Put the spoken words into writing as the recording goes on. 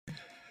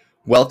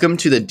Welcome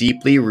to the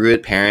Deeply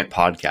Rooted Parent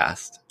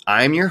Podcast.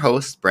 I'm your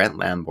host, Brent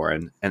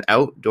Lamborn, an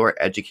outdoor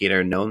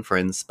educator known for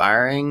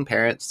inspiring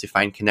parents to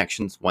find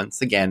connections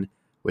once again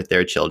with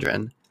their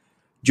children.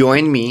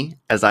 Join me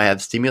as I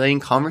have stimulating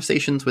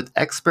conversations with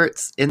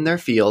experts in their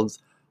fields,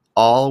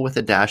 all with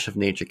a dash of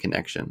nature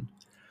connection.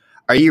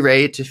 Are you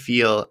ready to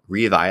feel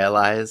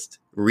revitalized,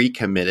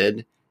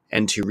 recommitted,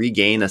 and to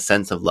regain a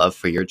sense of love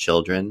for your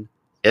children?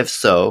 If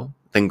so,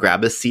 then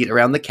grab a seat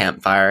around the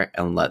campfire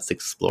and let's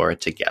explore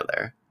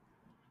together.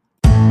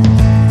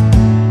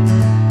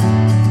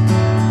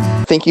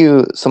 Thank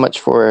you so much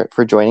for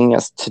joining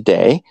us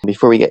today.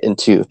 Before we get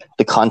into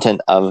the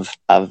content of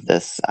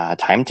this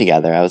time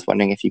together, I was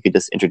wondering if you could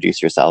just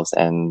introduce yourselves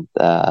and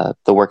the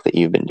work that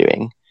you've been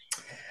doing.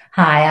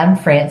 Hi, I'm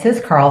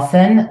Frances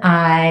Carlson.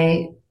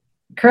 I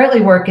currently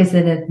work as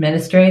an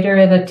administrator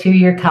at a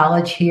 2-year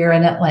college here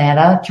in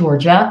Atlanta,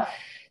 Georgia,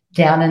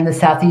 down in the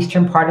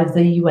southeastern part of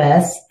the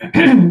U.S.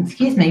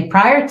 Excuse me.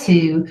 Prior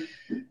to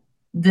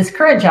this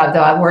current job,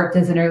 though, I worked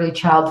as an early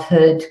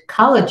childhood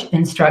college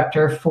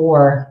instructor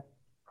for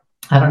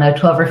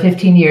 12 or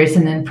 15 years.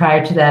 And then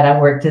prior to that,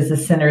 I worked as a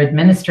center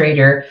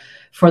administrator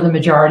for the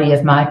majority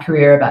of my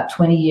career, about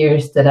 20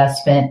 years that I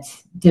spent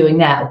doing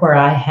that, where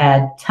I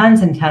had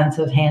tons and tons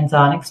of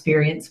hands-on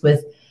experience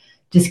with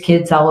just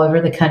kids all over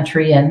the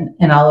country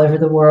and all over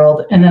the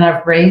world. And then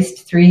I've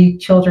raised 3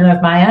 children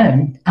of my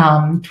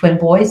own, twin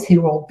boys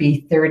who will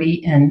be 30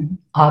 in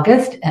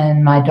August,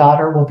 and my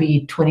daughter will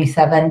be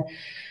 27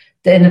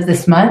 the end of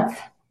this month.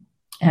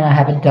 And I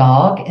have a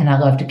dog, and I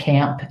love to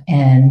camp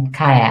and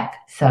kayak.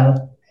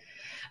 So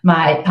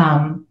my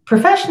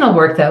professional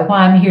work, though,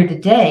 why I'm here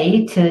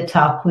today to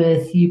talk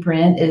with you,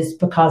 Brent, is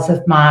because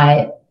of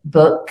my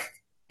book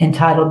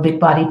entitled Big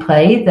Body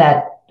Play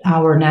that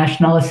our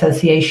National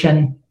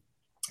Association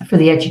for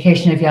the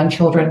Education of Young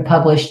Children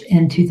published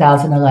in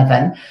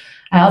 2011.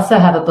 I also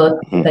have a book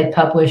they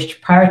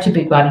published prior to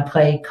Big Body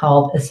Play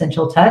called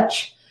Essential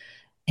Touch.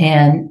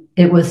 And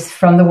it was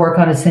from the work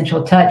on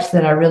Essential Touch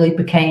that I really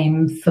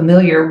became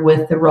familiar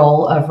with the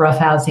role of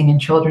roughhousing in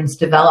children's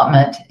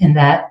development, and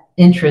that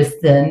interest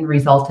then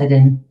resulted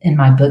in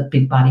my book,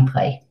 Big Body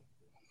Play.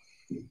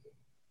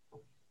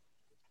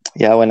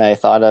 Yeah, when I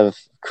thought of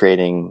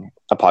creating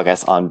a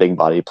podcast on Big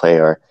Body Play,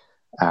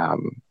 I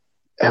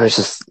was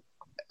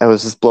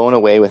just blown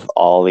away with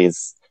all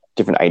these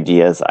different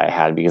ideas I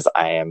had, because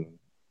I am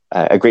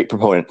a great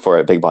proponent for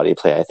a Big Body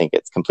Play. I think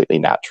it's completely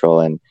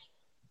natural, and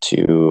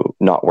to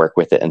not work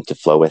with it and to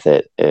flow with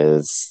it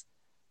is,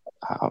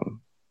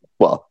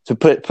 to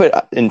put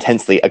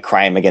intensely, a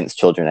crime against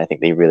children. I think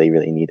they really,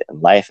 really need it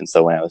in life. And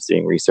so when I was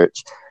doing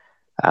research,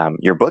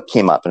 your book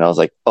came up, and I was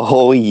like,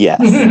 oh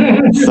yes,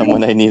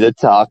 someone I need to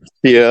talk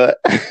to.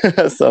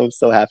 So I'm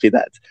so happy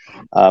that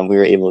we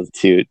were able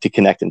to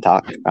connect and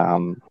talk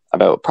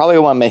about probably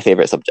one of my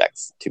favorite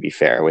subjects, to be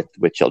fair,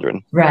 with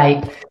children.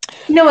 Right.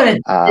 You know what?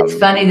 It's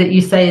funny that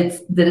you say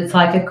it's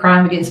like a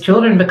crime against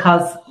children,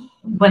 because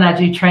when I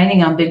do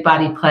training on Big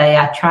Body Play,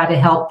 I try to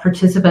help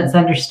participants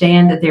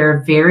understand that there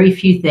are very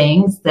few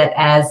things that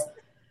as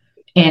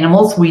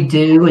animals we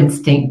do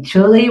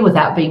instinctually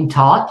without being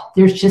taught.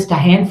 There's just a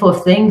handful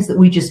of things that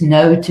we just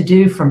know to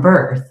do from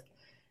birth.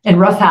 And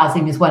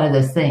roughhousing is one of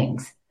those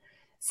things.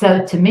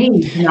 So to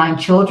me, denying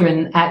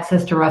children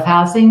access to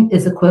roughhousing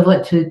is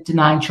equivalent to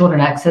denying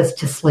children access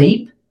to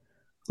sleep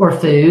or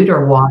food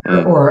or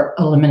water or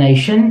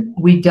elimination.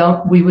 We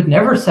would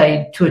never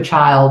say to a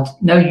child,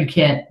 no, you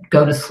can't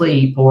go to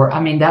sleep.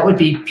 That would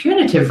be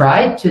punitive,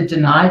 right? To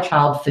deny a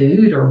child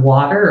food or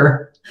water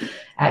or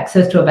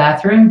access to a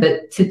bathroom,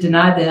 but to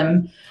deny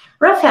them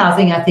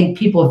roughhousing, I think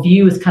people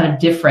view as kind of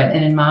different.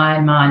 And in my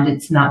mind,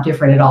 it's not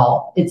different at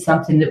all. It's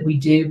something that we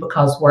do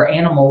because we're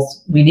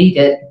animals. We need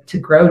it to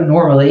grow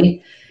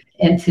normally,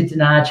 and to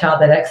deny a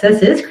child that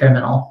access is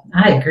criminal.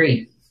 I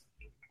agree.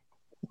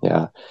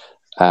 Yeah.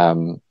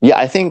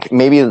 I think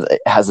maybe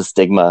it has a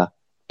stigma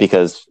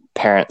because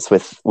parents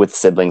with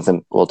siblings,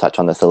 and we'll touch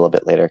on this a little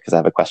bit later because I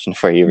have a question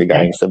for you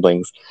regarding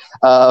siblings.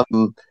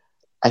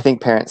 I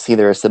think parents see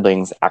their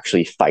siblings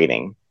actually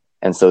fighting.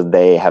 And so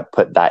they have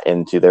put that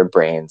into their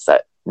brains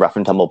that rough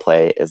and tumble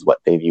play is what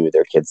they view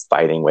their kids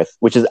fighting with,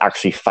 which is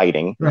actually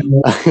fighting,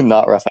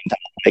 not rough and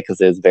tumble play, because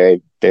there's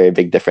very, very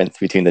big difference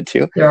between the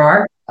two. There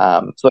are.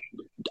 So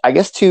I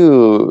guess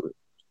to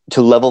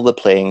level the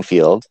playing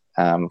field,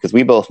 because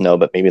we both know,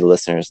 but maybe the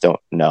listeners don't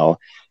know,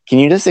 can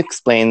you just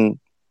explain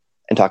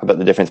and talk about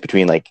the difference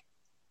between like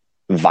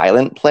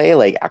violent play,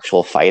 like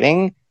actual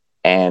fighting,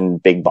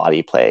 and big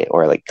body play,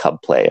 or like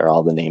cub play, or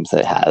all the names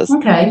that it has?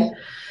 Okay.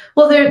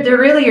 Well, there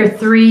really are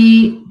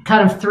three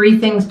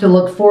things to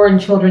look for in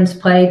children's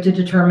play to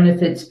determine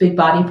if it's big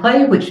body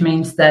play, which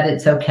means that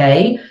it's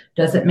okay.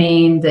 Doesn't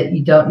mean that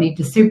you don't need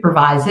to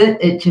supervise it.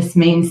 It just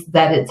means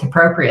that it's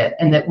appropriate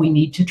and that we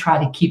need to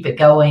try to keep it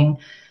going,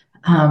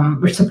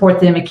 or support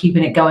them in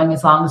keeping it going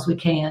as long as we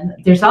can.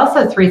 There's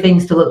also 3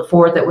 things to look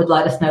for that would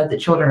let us know that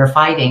children are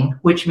fighting,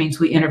 which means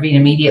we intervene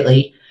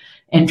immediately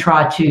and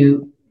try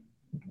to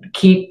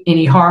keep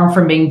any harm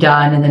from being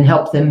done and then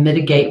help them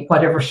mitigate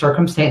whatever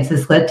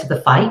circumstances led to the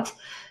fight.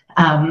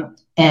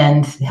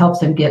 and helps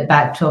them get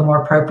back to a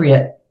more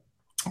appropriate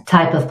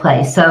type of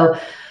play. So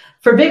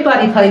for big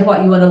body play,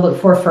 what you want to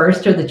look for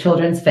first are the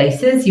children's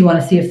faces. You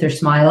want to see if they're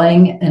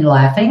smiling and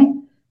laughing.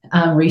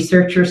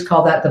 Researchers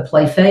call that the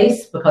play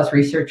face because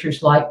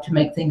researchers like to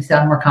make things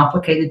sound more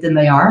complicated than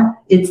they are.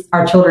 It's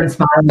our children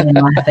smiling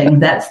and laughing.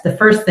 That's the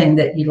first thing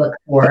that you look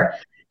for.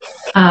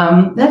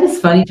 That is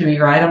funny to me,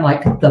 right? I'm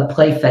like, the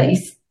play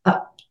face.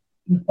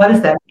 What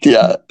is that?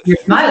 Yeah. You're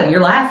smiling,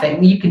 you're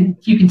laughing. You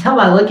can tell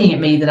by looking at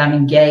me that I'm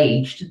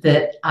engaged,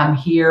 that I'm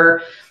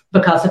here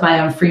because of my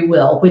own free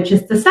will, which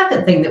is the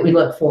second thing that we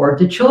look for.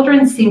 Do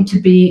children seem to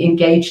be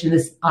engaged in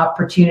this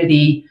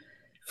opportunity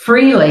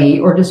freely,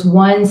 or does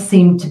one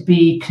seem to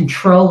be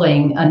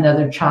controlling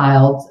another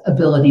child's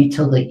ability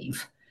to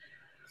leave?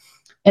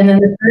 And then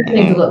the third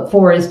thing to look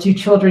for is, do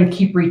children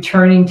keep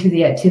returning to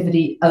the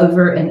activity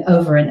over and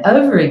over and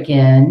over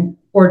again,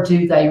 or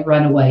do they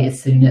run away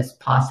as soon as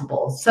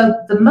possible? So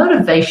the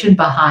motivation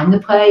behind the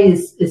play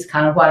is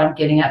kind of what I'm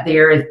getting at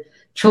there. If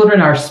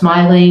children are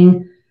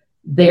smiling,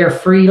 they're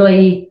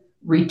freely,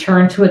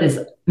 return to it as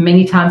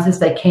many times as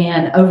they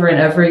can, over and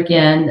over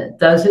again.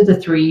 Those are the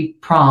three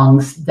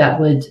prongs that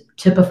would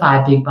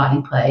typify big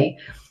body play.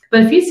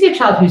 But if you see a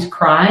child who's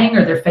crying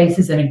or their face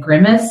is in a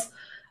grimace,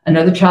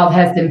 another child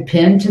has them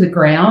pinned to the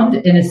ground,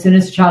 and as soon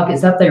as the child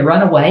gets up, they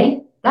run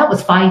away, that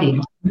was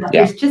fighting. Yeah.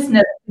 There's just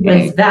no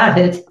ways about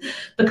it,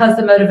 because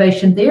the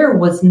motivation there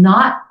was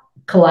not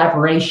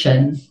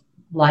collaboration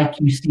like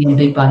you see in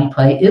big body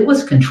play. It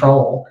was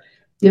control.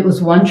 It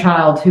was one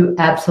child who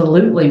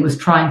absolutely was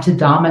trying to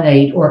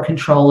dominate or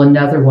control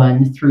another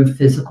one through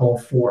physical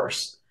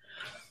force.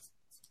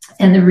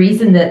 And the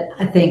reason that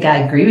I think I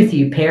agree with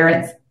you,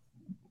 parents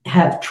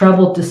have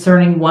trouble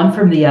discerning one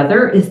from the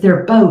other, is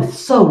they're both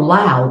so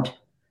loud,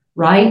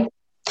 right?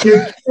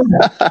 They're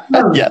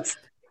Yes.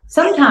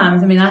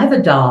 Sometimes, I mean, I have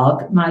a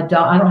dog. My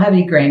dog, I don't have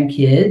any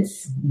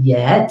grandkids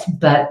yet,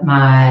 but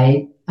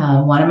my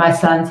one of my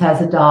sons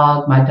has a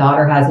dog. My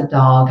daughter has a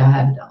dog. I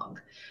have a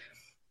dog.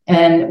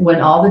 And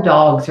when all the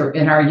dogs are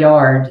in our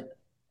yard,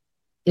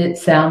 it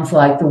sounds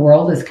like the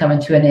world is coming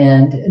to an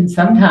end. And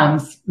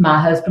sometimes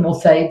my husband will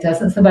say,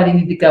 doesn't somebody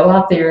need to go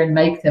out there and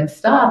make them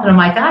stop? And I'm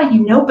like,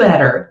 you know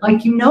better.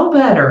 Like, you know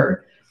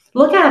better.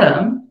 Look at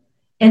them.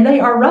 And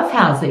they are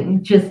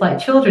roughhousing just like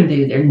children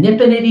do. They're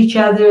nipping at each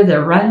other.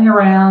 They're running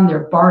around.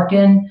 They're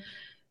barking.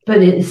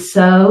 But it is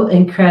so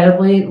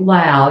incredibly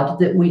loud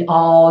that we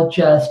all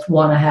just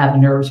want to have a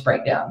nervous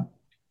breakdown.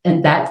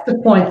 And that's the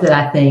point that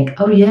I think,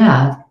 oh,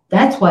 yeah,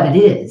 that's what it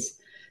is.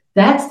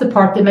 That's the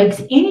part that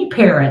makes any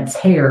parent's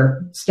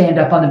hair stand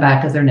up on the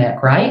back of their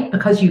neck, right?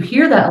 Because you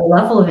hear that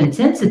level of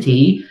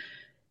intensity,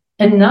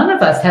 and none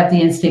of us have the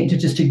instinct to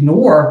just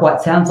ignore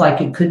what sounds like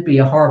it could be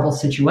a horrible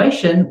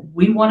situation.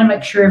 We want to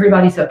make sure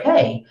everybody's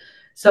okay.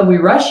 So we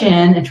rush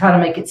in and try to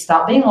make it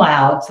stop being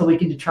loud so we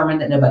can determine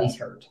that nobody's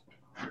hurt.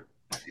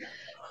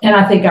 And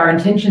I think our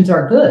intentions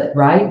are good,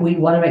 right? We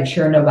want to make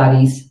sure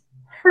nobody's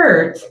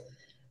hurt.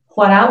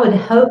 What I would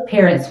hope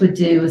parents would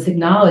do is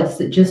acknowledge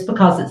that just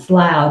because it's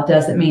loud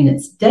doesn't mean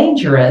it's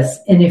dangerous.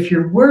 And if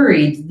you're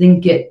worried,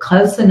 then get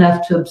close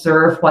enough to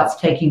observe what's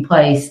taking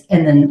place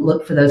and then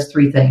look for those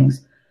three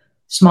things: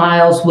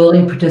 smiles,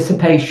 willing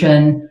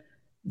participation,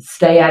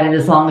 stay at it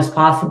as long as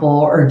possible,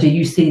 or do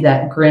you see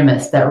that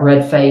grimace, that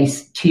red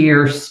face,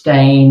 tear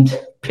stained,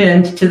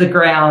 pinned to the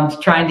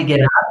ground, trying to get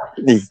up?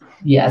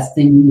 Yes,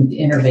 then you need to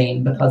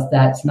intervene, because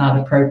that's not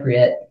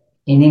appropriate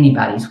in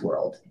anybody's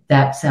world.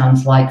 That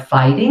sounds like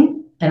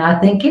fighting, and I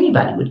think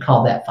anybody would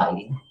call that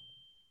fighting.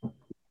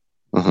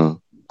 Mm-hmm.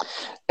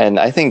 And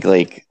I think,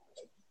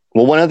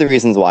 one of the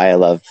reasons why I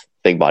love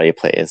big body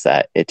play is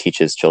that it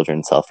teaches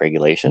children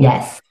self-regulation.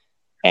 Yes.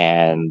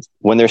 And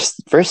when they're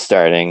first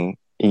starting,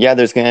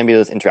 there's going to be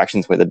those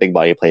interactions where the big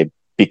body play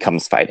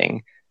becomes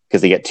fighting,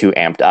 because they get too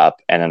amped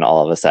up, and then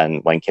all of a sudden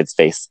one kid's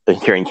face,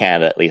 here in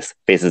Canada at least,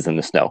 faces in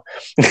the snow.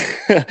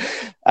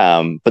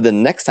 But the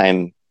next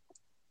time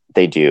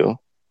they do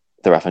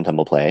the rough and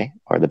tumble play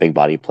or the big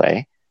body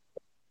play,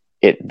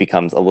 it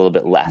becomes a little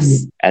bit less.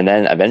 Mm-hmm. And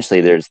then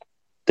eventually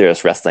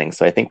there's wrestling.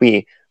 So I think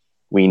we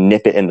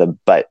nip it in the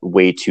butt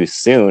way too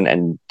soon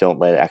and don't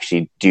let it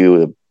actually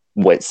do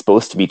what it's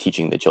supposed to be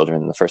teaching the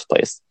children in the first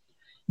place.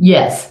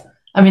 Yes.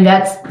 I mean,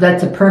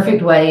 that's a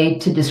perfect way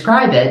to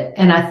describe it.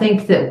 And I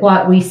think that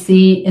what we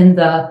see in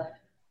the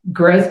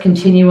growth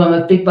continuum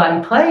of big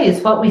body play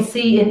is what we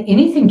see in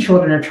anything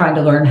children are trying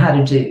to learn how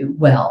to do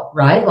well,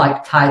 right?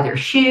 Like tie their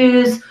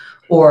shoes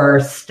or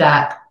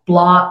stack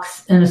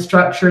blocks in a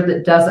structure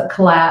that doesn't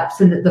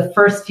collapse. And that the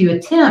first few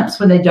attempts,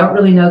 when they don't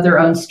really know their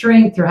own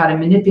strength or how to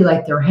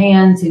manipulate their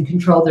hands and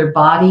control their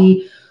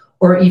body,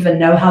 or even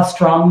know how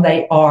strong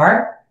they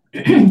are,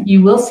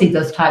 you will see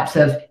those types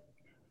of,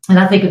 and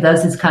I think of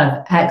those as kind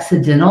of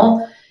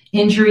accidental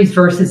injuries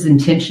versus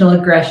intentional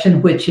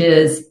aggression, which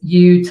is,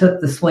 you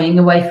took the swing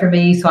away from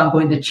me, so I'm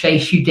going to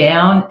chase you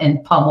down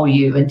and pummel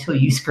you until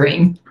you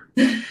scream.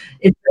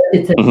 It's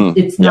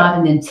it's not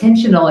an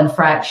intentional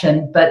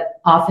infraction, but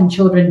often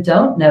children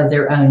don't know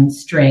their own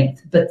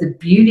strength. But the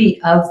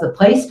beauty of the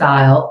play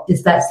style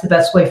is that's the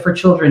best way for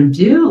children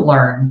to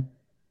learn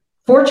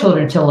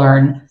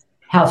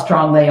how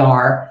strong they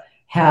are,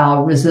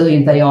 how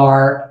resilient they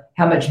are,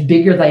 how much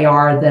bigger they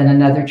are than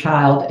another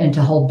child, and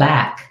to hold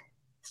back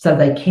so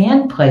they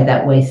can play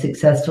that way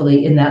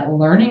successfully. In that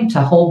learning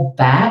to hold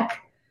back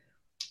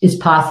is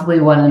possibly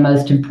one of the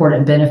most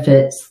important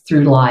benefits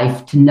through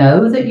life, to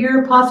know that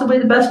you're possibly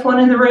the best one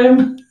in the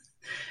room,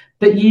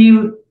 but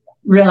you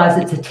realize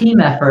it's a team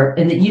effort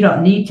and that you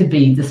don't need to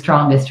be the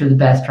strongest or the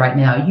best right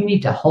now. You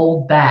need to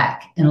hold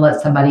back and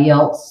let somebody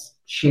else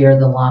share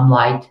the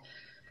limelight.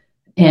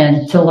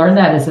 And to learn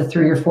that as a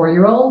 3 or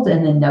 4-year-old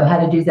and then know how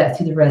to do that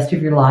through the rest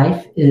of your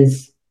life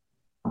is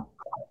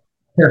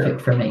perfect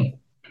for me.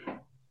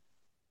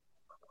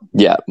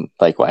 Yeah,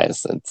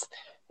 likewise.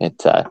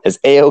 It is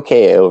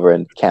A-OK over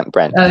in Camp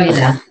Brent. Oh,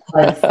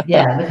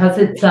 yeah. Because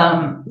it's,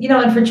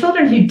 and for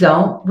children who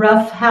don't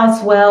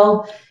roughhouse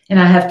well, and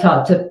I have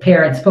talked to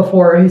parents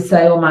before who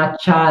say, well, my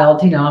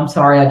child, I'm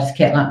sorry, I just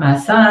can't let my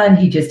son.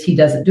 He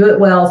doesn't do it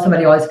well.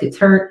 Somebody always gets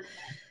hurt.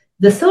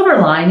 The silver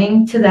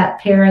lining to that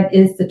parent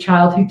is the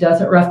child who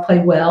doesn't rough play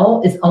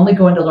well is only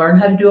going to learn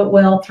how to do it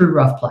well through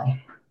rough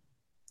play.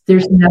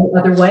 There's no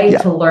other way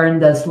to learn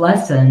those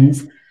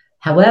lessons.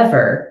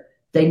 However,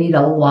 they need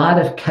a lot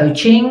of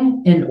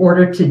coaching in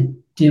order to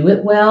do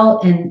it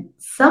well. And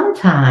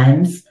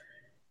sometimes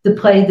the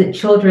play that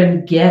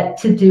children get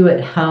to do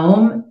at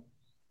home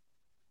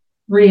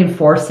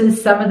reinforces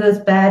some of those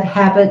bad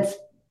habits.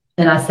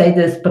 And I say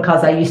this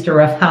because I used to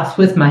roughhouse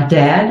with my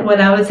dad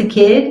when I was a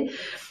kid.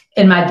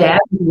 And my dad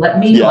would let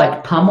me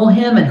pummel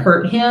him and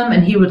hurt him,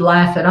 and he would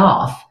laugh it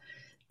off.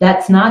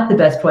 That's not the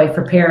best way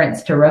for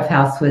parents to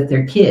roughhouse with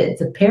their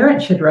kids. A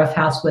parent should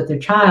roughhouse with their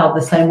child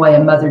the same way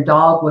a mother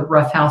dog would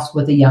roughhouse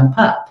with a young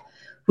pup,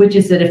 which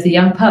is that if the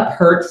young pup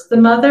hurts the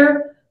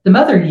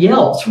mother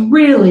yells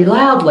really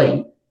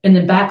loudly and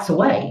then backs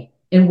away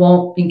and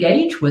won't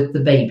engage with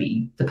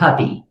the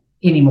puppy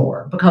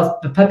anymore because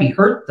the puppy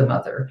hurt the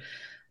mother.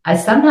 I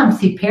sometimes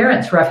see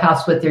parents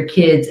roughhouse with their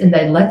kids and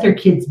they let their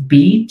kids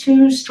be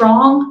too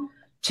strong,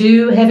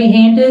 too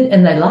heavy-handed,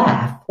 and they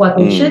laugh. What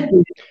they should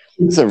do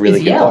is a really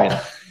good yelp.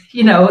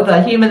 Point.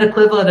 The human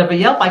equivalent of a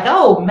yelp, like,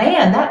 oh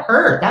man, that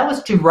hurt. That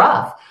was too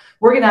rough.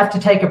 We're going to have to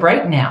take a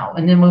break now.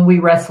 And then when we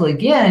wrestle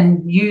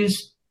again,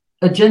 use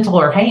a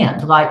gentler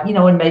hand,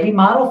 and maybe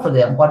model for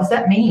them. What does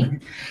that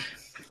mean?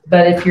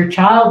 But if your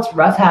child's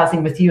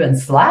roughhousing with you and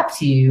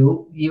slaps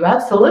you, you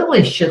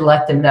absolutely should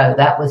let them know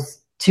that was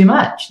too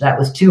much. That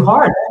was too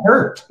hard. That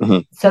hurt.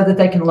 So that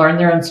they can learn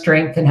their own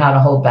strength and how to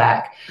hold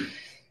back.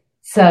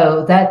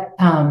 So that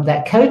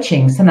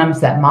coaching,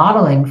 sometimes that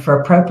modeling for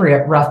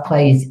appropriate rough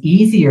play is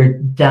easier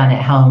done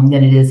at home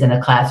than it is in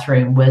a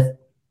classroom with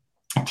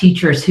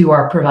teachers who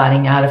are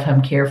providing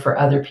out-of-home care for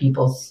other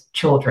people's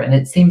children.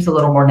 It seems a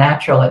little more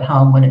natural at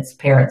home when it's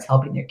parents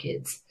helping their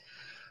kids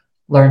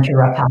learn to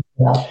roughhouse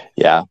well.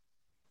 Yeah.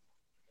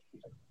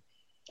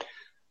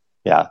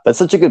 Yeah, that's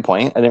such a good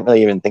point. I didn't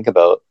really even think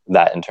about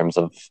that in terms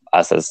of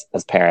us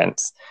as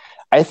parents.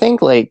 I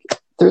think I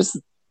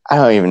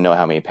don't even know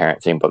how many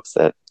parenting books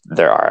that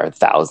there are,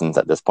 thousands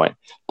at this point.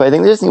 But I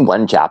think there's just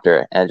one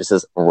chapter and it just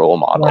says role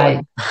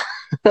modeling.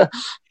 Right.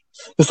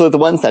 So the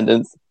one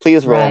sentence,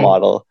 please role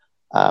model.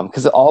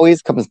 Because it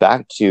always comes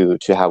back to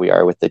how we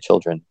are with the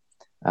children.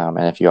 And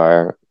if you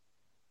are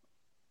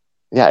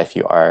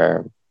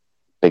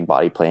big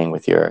body playing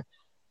with your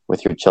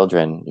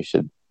children, you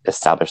should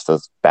establish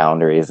those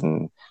boundaries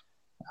and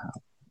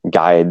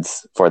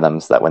guides for them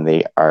so that when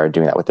they are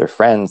doing that with their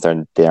friends,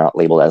 they're not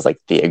labeled as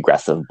the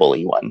aggressive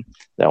bully one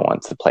they don't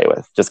want to play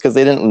with just because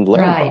they didn't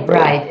learn properly.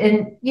 Right.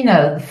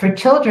 And, for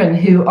children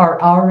who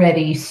are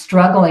already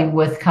struggling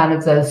with kind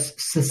of those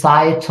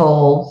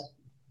societal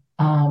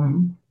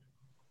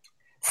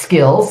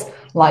skills,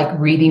 like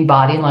reading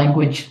body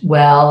language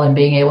well and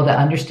being able to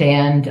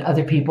understand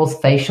other people's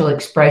facial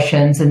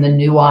expressions and the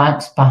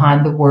nuance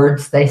behind the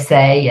words they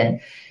say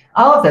and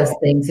all of those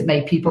things that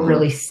make people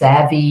really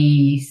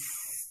savvy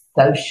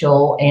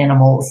social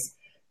animals.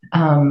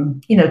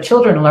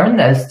 Children learn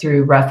those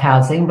through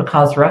roughhousing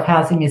because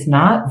roughhousing is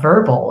not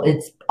verbal.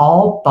 It's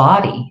all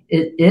body.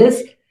 It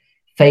is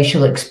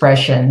facial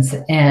expressions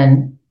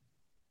and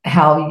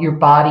how your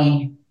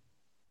body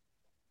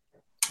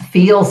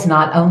feels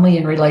not only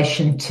in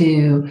relation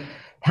to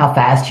how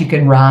fast you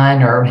can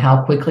run or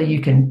how quickly you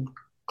can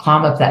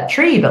climb up that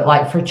tree,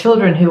 but for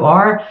children who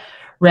are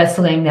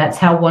wrestling, that's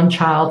how one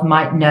child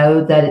might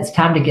know that it's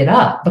time to get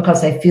up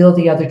because they feel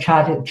the other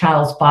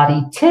child's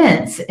body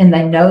tense and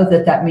they know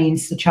that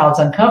means the child's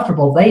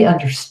uncomfortable. They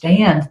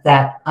understand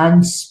that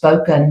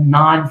unspoken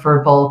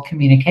nonverbal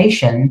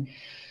communication,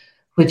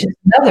 which is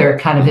another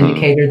kind of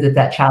indicator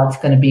that child's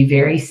going to be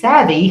very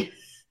savvy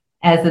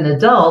as an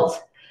adult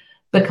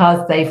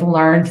because they've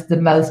learned the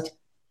most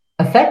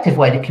effective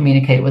way to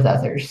communicate with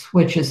others,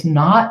 which is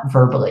not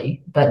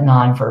verbally, but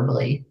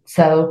non-verbally.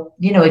 So,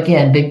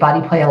 again, big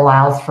body play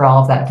allows for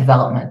all of that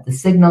development, the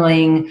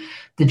signaling,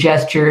 the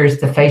gestures,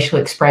 the facial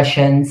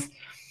expressions.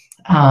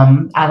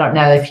 I don't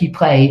know if you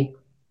play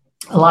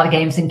a lot of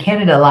games in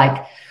Canada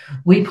like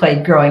we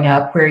played growing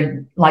up,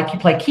 where like you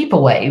play keep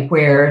away,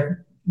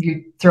 where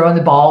you're throwing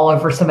the ball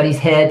over somebody's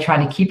head,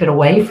 trying to keep it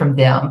away from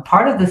them.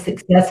 Part of the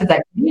success of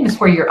that game is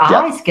where your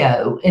eyes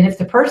go. And if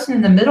the person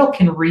in the middle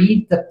can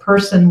read the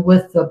person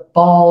with the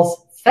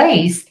ball's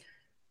face,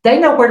 they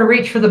know where to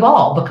reach for the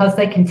ball because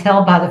they can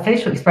tell by the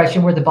facial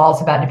expression where the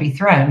ball's about to be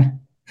thrown.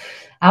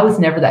 I was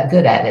never that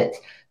good at it.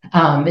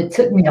 It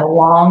took me a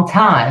long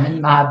time,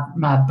 and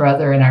my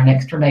brother and our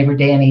next door neighbor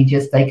Danny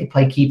they could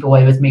play keep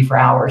away with me for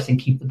hours and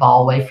keep the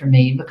ball away from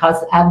me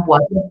because I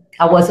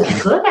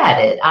wasn't good at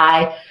it.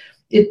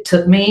 It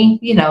took me,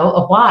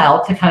 a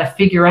while to kind of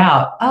figure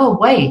out, oh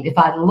wait, if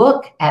I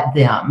look at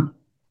them,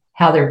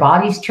 how their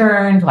body's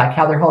turned, like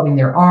how they're holding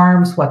their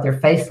arms, what their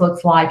face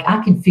looks like,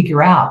 I can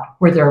figure out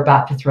where they're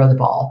about to throw the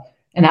ball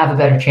and have a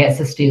better chance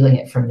of stealing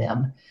it from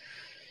them.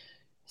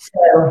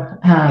 So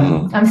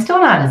I'm still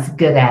not as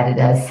good at it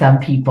as some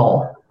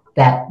people,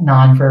 that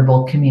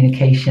nonverbal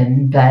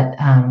communication, but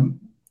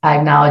I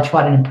acknowledge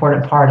what an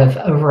important part of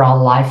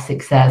overall life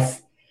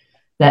success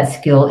that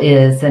skill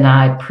is, and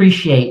I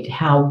appreciate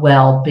how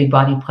well big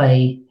body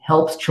play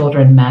helps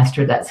children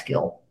master that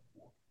skill.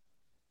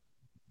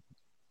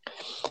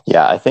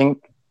 Yeah, I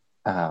think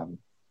that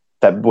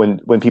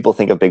when people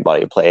think of big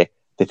body play,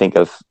 they think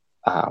of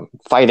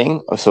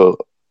fighting. So,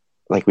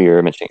 like we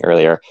were mentioning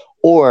earlier,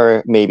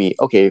 or maybe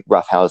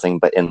roughhousing,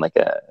 but in like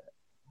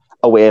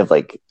a way of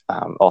like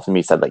often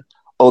we said like,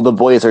 oh, the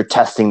boys are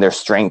testing their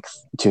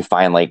strength to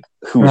find like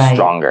who's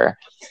stronger.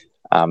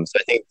 So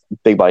I think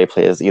big body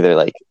play is either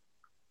like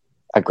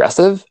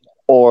aggressive,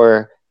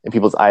 or in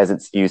people's eyes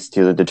it's used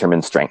to determine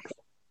strength,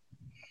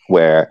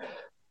 where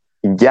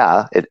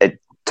it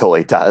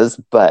totally does,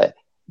 but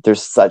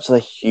there's such a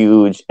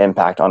huge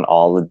impact on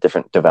all the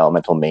different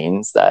developmental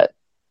domains that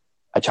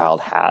a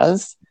child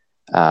has,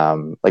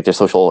 like their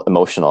social,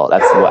 emotional.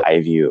 That's what I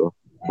view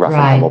rough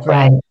and tumble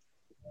play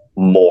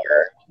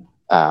more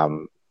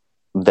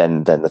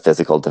than the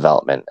physical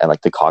development and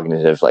like the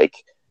cognitive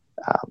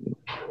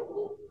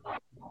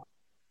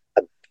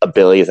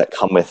abilities that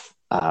come with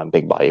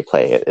big body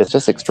play. It's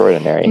just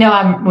extraordinary.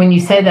 When you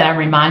say that, I'm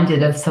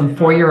reminded of some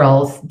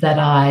 4-year-olds that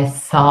I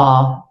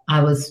saw.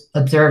 I was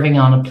observing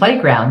on a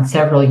playground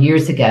several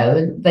years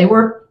ago. There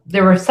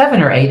were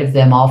 7 or 8 of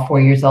them, all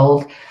 4 years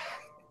old,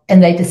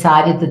 and they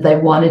decided that they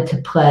wanted to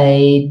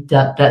play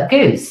Duck, Duck,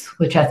 Goose,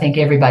 which I think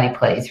everybody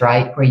plays,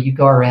 right? Where you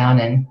go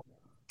around and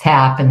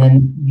tap, and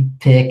then you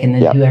pick, and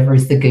then whoever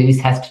is the goose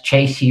has to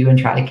chase you and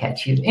try to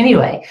catch you.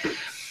 Anyway.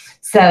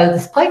 So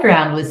this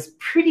playground was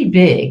pretty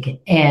big,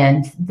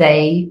 and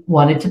they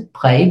wanted to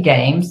play a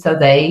game. So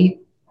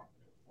they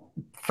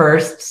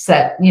first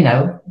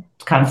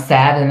kind of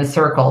sat in a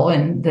circle,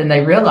 and then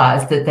they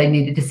realized that they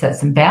needed to set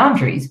some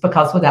boundaries,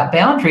 because without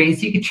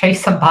boundaries, you could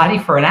chase somebody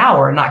for an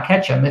hour and not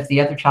catch them if the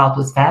other child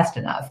was fast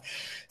enough.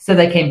 So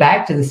they came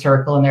back to the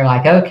circle, and they're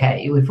like,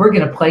 okay, if we're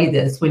going to play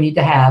this, we need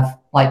to have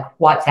like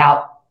what's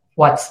out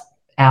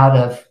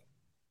of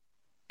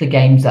the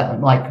game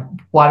zone, like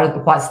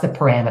what's the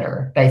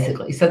parameter,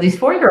 basically. So these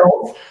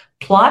 4-year-olds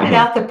plotted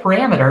out the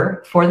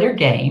parameter for their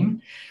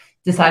game,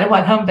 decided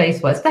what home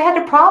base was. They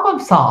had to problem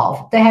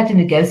solve. They had to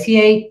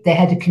negotiate. They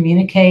had to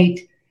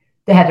communicate.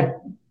 They had to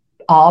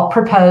all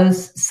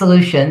propose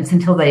solutions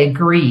until they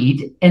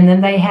agreed. And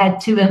then they had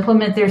to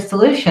implement their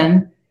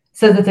solution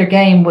so that their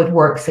game would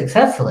work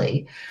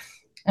successfully.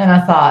 And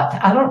I thought,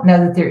 I don't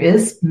know that there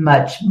is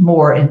much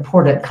more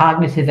important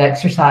cognitive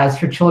exercise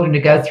for children to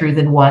go through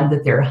than one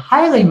that they're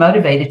highly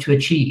motivated to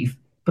achieve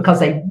because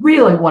they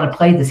really want to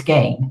play this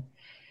game.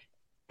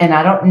 And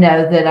I don't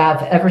know that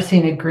I've ever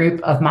seen a group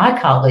of my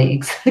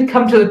colleagues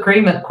come to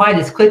agreement quite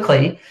as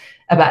quickly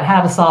about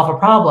how to solve a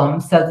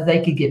problem so that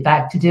they could get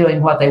back to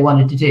doing what they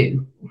wanted to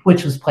do,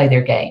 which was play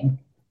their game.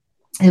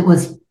 It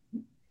was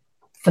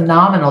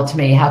phenomenal to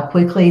me how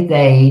quickly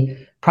they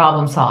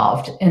problem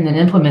solved and then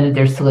implemented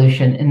their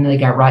solution, and they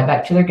got right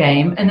back to their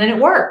game, and then it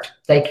worked.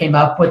 They came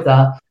up with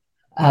a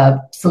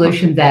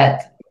solution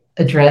that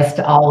addressed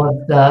all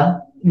of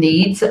the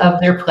needs of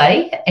their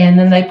play, and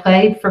then they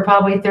played for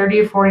probably 30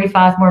 or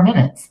 45 more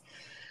minutes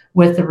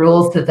with the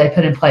rules that they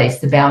put in place,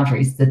 the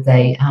boundaries that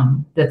they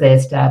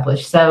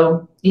established.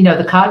 So,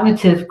 the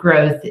cognitive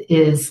growth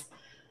is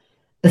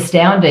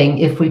astounding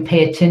if we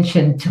pay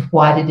attention to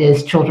what it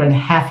is children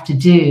have to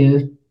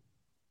do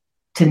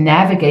to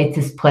navigate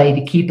this play,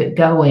 to keep it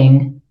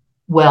going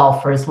well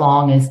for as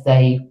long as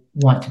they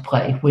want to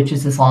play, which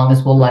is as long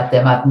as we'll let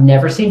them. I've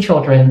never seen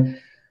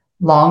children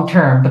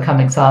long-term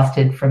become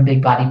exhausted from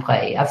big body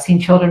play. I've seen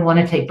children want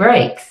to take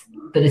breaks,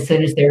 but as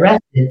soon as they're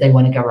rested, they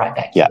want to go right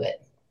back to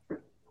it.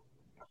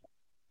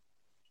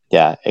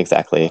 Yeah,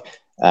 exactly.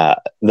 I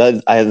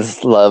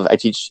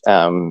teach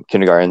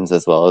kindergartens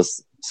as well as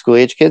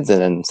school-age kids,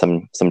 and then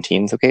some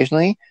teens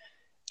occasionally.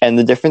 And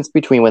the difference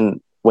between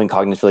when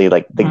cognitively,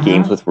 like the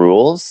games with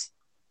rules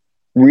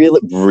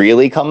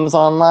really comes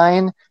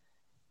online,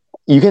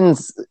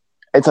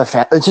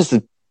 it's just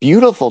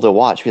beautiful to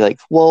watch. Be like,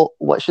 well,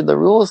 what should the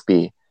rules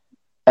be?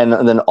 And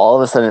then all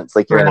of a sudden it's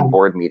like you're in a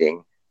board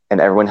meeting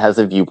and everyone has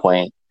a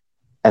viewpoint,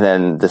 and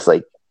then this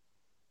like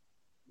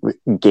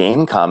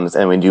game comes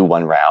and we do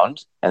one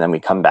round and then we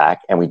come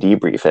back and we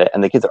debrief it,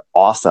 and the kids are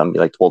awesome. Be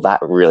like, well, that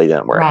really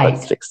didn't work.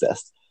 Let's fix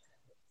this.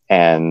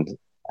 And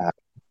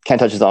Ken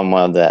touches on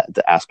one of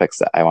the aspects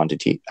that I wanted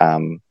to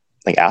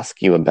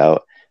ask you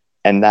about,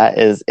 and that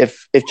is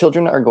if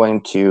children are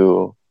going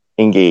to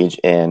engage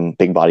in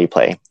big body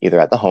play, either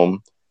at the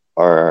home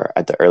or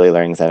at the early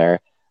learning center.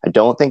 I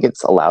don't think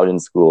it's allowed in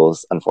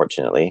schools,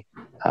 unfortunately,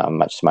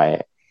 much to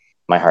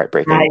my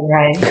heartbreaking.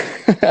 Right.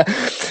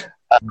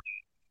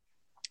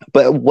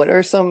 But what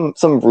are some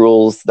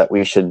rules that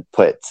we should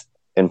put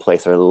in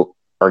place or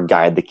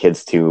guide the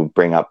kids to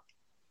bring up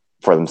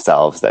for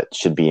themselves that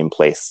should be in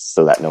place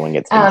so that no one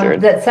gets injured?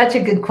 That's such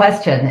a good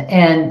question.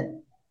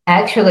 And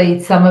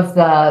actually, some of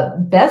the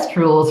best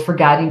rules for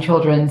guiding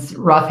children's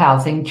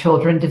roughhousing,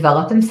 children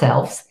develop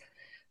themselves,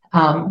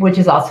 which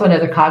is also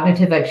another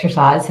cognitive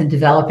exercise in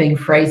developing,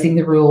 phrasing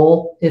the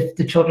rule. If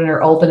the children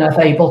are old enough,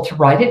 able to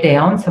write it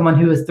down, someone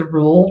who is the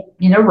rule,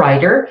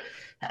 writer,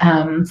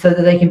 so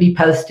that they can be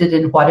posted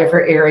in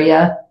whatever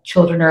area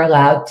children are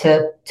allowed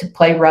to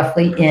play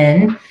roughly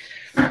in.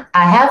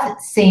 I have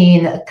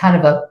seen kind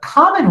of a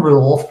common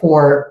rule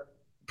for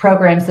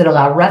programs that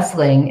allow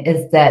wrestling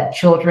is that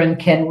children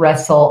can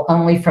wrestle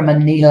only from a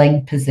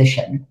kneeling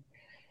position.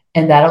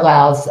 And that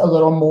allows a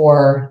little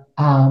more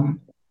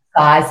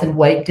size and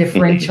weight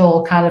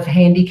differential kind of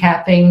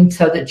handicapping,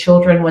 so that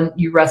children, when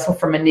you wrestle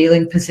from a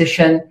kneeling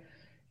position,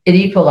 it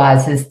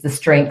equalizes the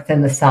strength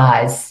and the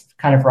size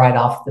kind of right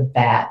off the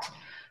bat.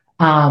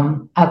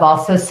 I've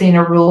also seen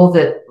a rule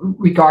that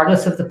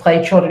regardless of the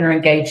play children are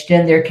engaged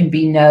in, there can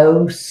be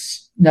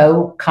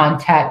no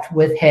contact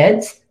with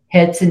heads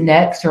and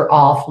necks are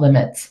off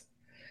limits.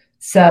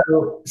 So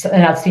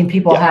and I've seen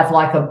people have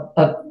like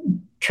a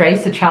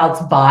trace a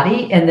child's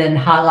body and then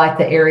highlight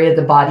the area of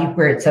the body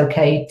where it's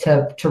okay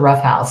to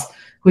roughhouse,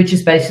 which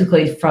is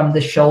basically from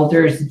the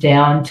shoulders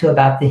down to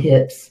about the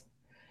hips.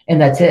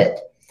 And that's it.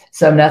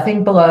 So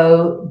nothing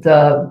below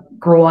the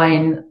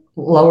groin,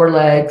 lower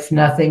legs,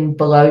 nothing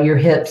below your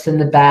hips in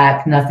the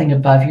back, nothing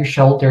above your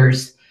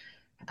shoulders,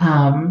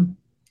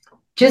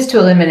 just to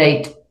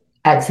eliminate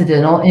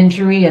accidental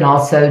injury. And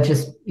also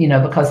just,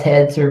 because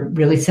heads are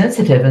really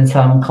sensitive in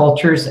some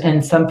cultures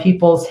and some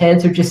people's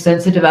heads are just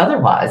sensitive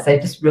otherwise. They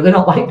just really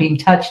don't like being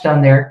touched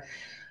on their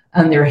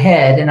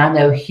head. And I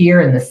know here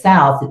in the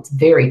South, it's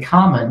very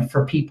common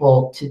for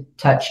people to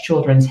touch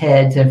children's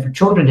heads and for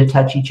children to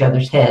touch each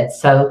other's heads.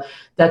 So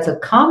that's a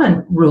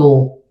common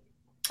rule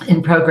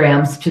in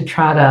programs to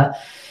try to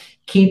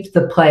keep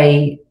the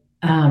play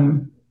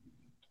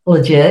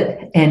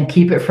legit and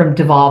keep it from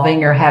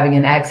devolving or having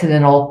an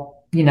accidental,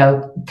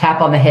 tap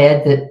on the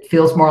head that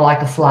feels more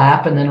like a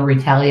slap, and then a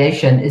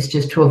retaliation is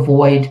just to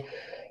avoid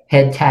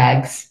head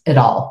tags at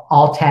all.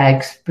 All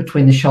tags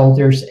between the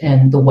shoulders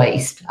and the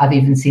waist. I've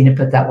even seen it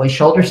put that way.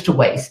 Shoulders to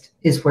waist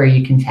is where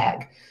you can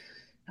tag.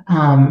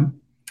 I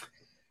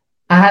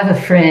have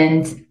a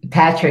friend,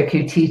 Patrick,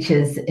 who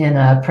teaches in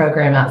a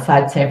program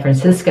outside San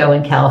Francisco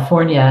in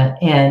California,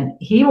 and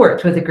he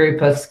worked with a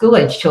group of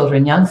school-age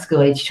children, young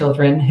school-age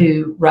children,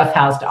 who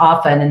roughhoused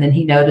often, and then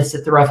he noticed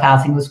that the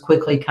roughhousing was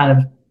quickly kind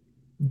of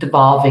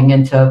devolving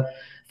into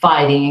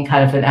fighting and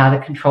kind of an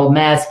out-of-control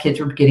mess. Kids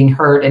were getting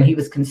hurt, and he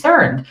was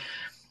concerned.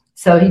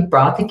 So he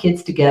brought the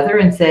kids together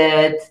and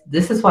said,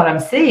 this is what I'm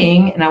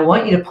seeing, and I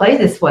want you to play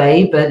this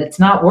way, but it's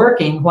not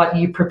working. What do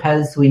you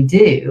propose we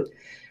do?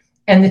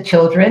 And the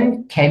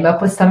children came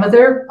up with some of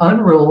their own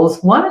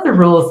rules. One of the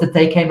rules that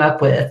they came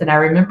up with, and I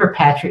remember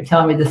Patrick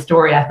telling me the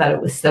story, I thought it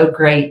was so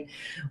great.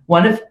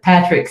 One of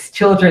Patrick's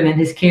children in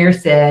his care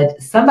said,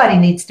 somebody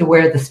needs to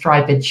wear the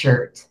striped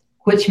shirt,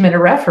 which meant a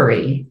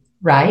referee,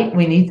 right?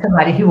 We need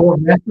somebody who will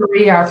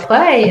referee our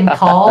play and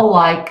call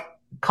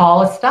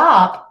a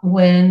stop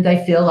when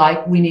they feel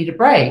like we need a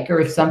break, or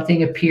if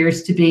something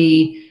appears to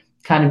be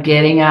kind of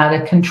getting out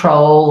of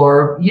control,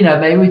 or,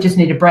 maybe we just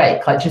need a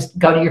break. Like, just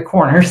go to your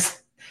corners.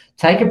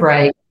 Take a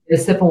break, get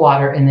a sip of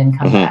water, and then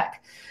come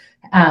back.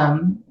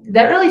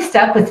 That really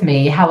stuck with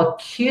me, how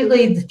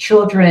acutely the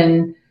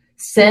children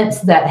sense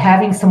that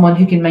having someone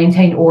who can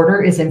maintain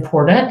order is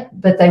important,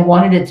 but they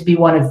wanted it to be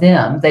one of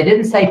them. They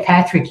didn't say,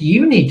 Patrick,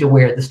 you need to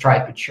wear the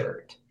striped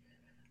shirt.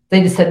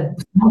 They just said,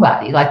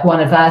 somebody, like one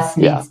of us,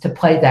 needs to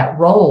play that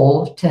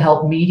role to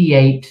help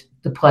mediate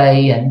the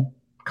play and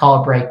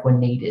call a break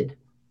when needed.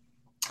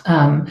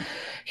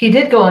 He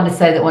did go on to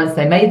say that once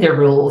they made their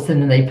rules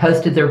and then they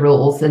posted their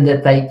rules, and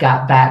that they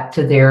got back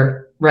to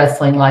their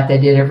wrestling like they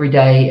did every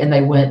day, and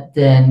they went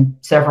then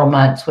several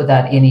months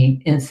without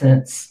any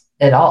incidents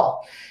at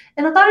all.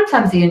 And a lot of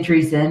times the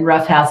injuries in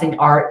roughhousing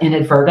are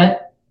inadvertent.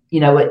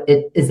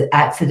 It is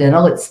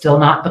accidental. It's still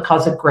not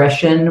because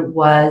aggression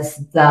was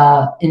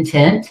the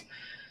intent.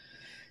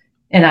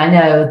 And I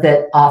know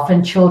that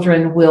often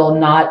children will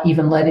not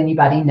even let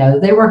anybody know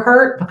they were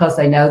hurt because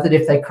they know that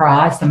if they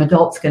cry, some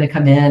adult's going to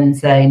come in and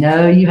say,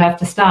 no, you have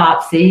to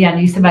stop. See, I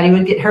knew somebody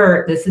would get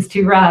hurt. This is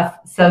too rough.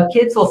 So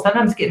kids will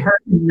sometimes get hurt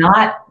and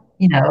not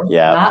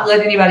let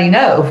anybody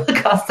know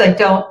because they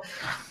don't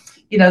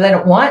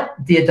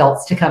want the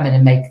adults to come in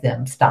and make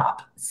them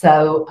stop.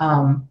 So,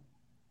 and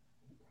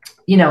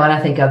I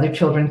think other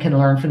children can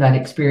learn from that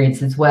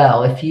experience as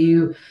well. If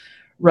you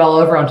roll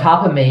over on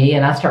top of me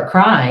and I start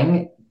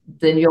crying,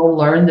 then you'll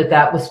learn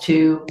that was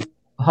too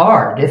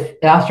hard. If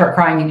I start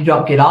crying and you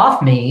don't get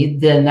off me,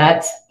 then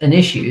that's an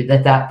issue.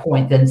 At that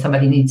point, then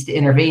somebody needs to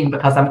intervene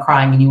because I'm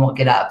crying and you won't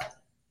get up.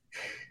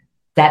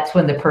 That's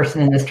when the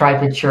person in the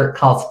striped shirt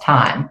calls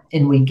time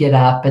and we get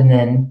up and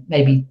then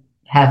maybe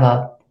have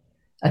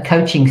a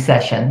coaching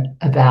session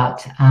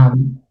about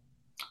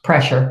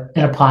pressure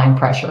and applying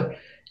pressure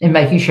and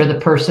making sure the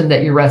person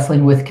that you're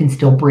wrestling with can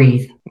still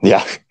breathe.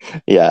 Yeah,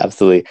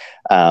 absolutely.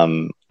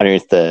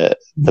 Underneath the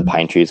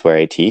pine trees where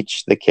I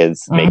teach, the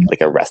kids make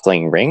like a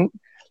wrestling ring.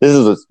 This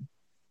is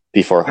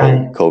before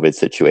whole COVID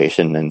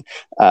situation and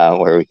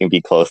where we can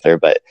be closer.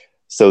 But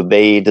so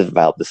they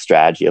developed the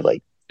strategy of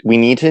like, we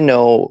need to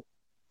know,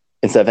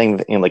 instead of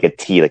having like a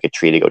tree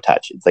to go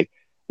touch, it's like,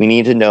 we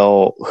need to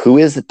know who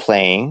is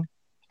playing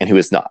and who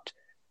is not.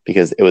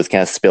 Because it was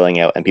kind of spilling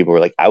out and people were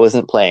like, I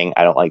wasn't playing.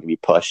 I don't like to be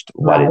pushed.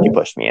 Why did you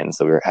push me? And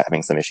so we were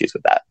having some issues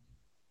with that.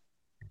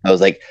 I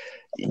was like,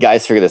 you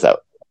guys figure this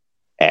out.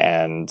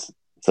 And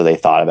so they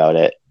thought about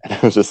it. And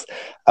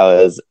I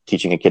was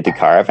teaching a kid to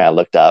carve and I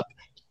looked up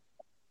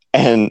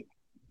and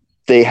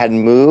they had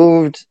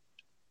moved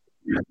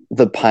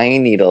the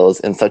pine needles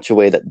in such a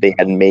way that they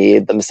had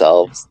made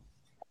themselves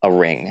a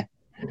ring.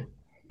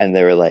 And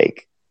they were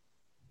like,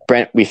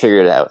 Brent, we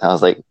figured it out. And I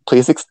was like,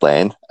 please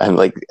explain. I'm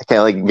like, kind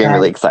of like getting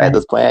really excited at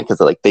this point because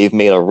like they've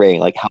made a ring.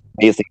 Like, how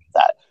amazing is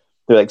that?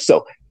 They're like,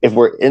 so if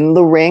we're in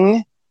the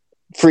ring,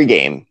 free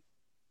game.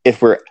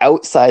 If we're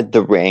outside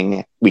the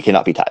ring, we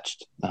cannot be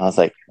touched. And I was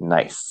like,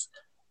 nice.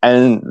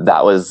 And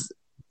that was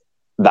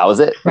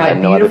it. Right.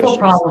 No beautiful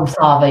problem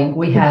solving.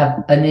 We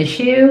have an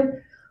issue.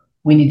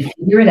 We need to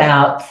figure it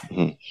out.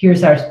 Mm-hmm.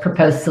 Here's our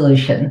proposed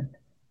solution.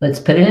 Let's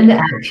put it into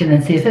action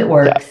and see if it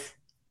works.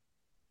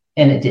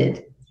 Yeah. And it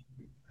did.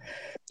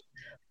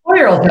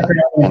 4-year-olds are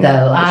brilliant,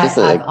 though.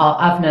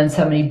 I've known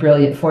so many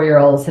brilliant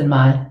 4-year-olds in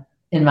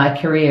my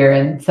career,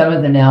 and some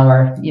of them now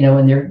are,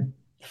 in their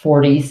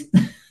 40s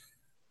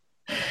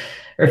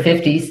or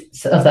 50s.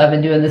 So I've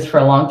been doing this for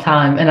a long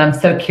time, and I'm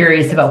so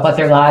curious about what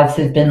their lives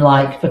have been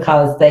like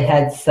because they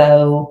had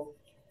so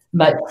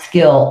much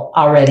skill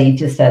already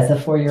just as a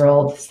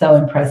 4-year-old. So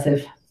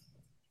impressive.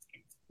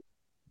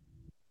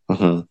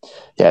 Mm-hmm.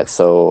 Yeah,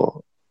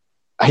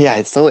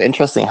 it's so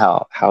interesting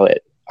how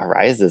it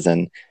arises.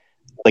 And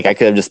like I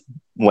could have just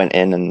went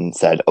in and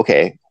said,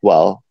 okay,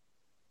 well,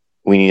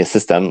 we need a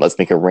system. Let's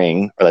make a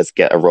ring or let's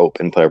get a rope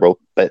and put a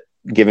rope. But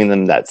giving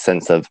them that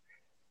sense of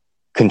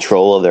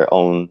control of their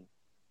own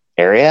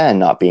area and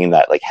not being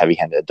that like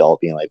heavy-handed adult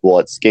being like, well,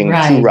 it's getting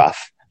too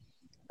rough.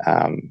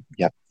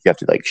 You have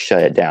to like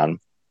shut it down.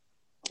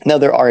 Now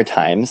there are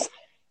times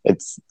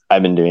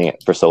I've been doing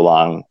it for so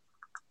long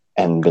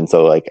and been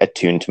so like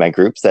attuned to my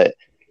groups that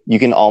you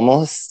can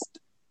almost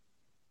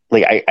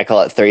like I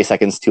call it 30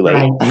 seconds too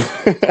late,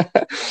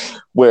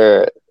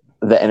 where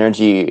the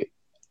energy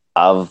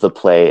of the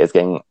play is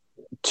getting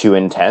too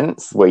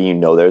intense, where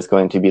there's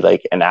going to be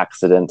like an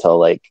accidental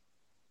like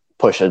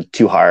push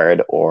too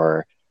hard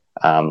or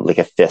like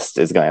a fist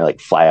is going to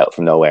like fly out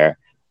from nowhere.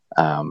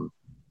 And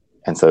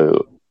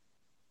so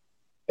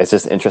it's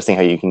just interesting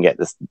how you can get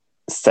this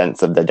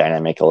sense of the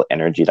dynamical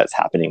energy that's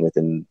happening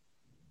within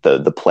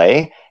the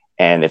play.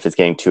 And if it's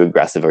getting too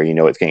aggressive or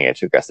it's going to get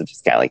too aggressive,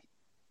 just kind of like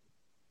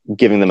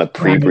giving them a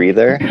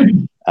pre-breather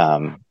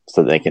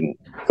so they can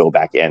go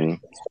back in.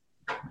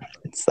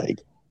 It's like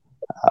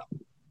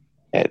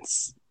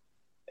it's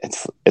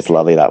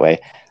lovely that way.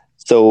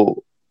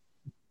 So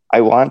I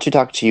want to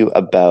talk to you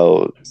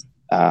about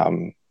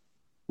one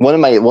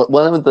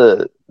of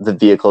the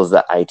vehicles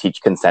that I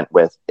teach consent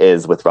with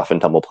is with rough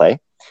and tumble play.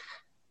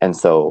 And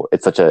so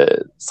it's such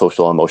a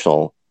social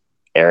emotional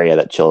area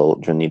that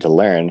children need to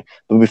learn.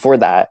 But before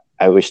that,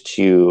 I wish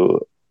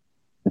to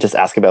just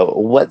ask about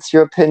what's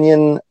your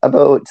opinion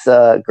about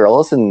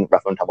girls and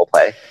rough and tumble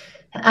play?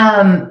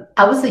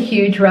 I was a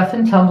huge rough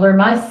and tumbler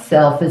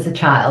myself as a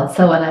child.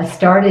 So when I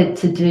started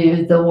to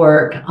do the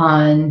work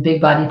on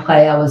big body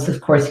play, I was,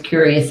 of course,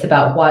 curious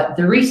about what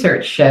the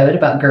research showed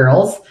about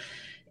girls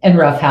and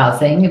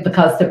roughhousing,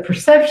 because the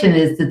perception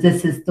is that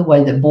this is the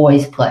way that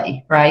boys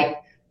play, right?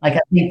 Like,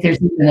 I think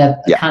there's even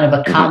a kind of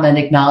a common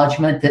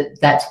acknowledgement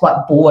that that's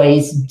what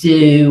boys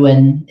do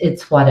and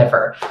it's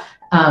whatever.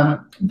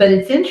 But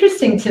it's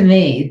interesting to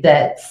me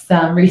that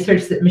some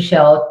research that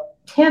Michelle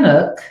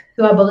Tannock,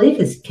 who I believe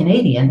is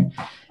Canadian,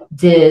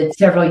 did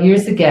several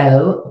years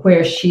ago,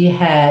 where she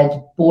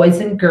had boys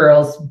and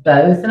girls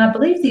both, and I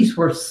believe these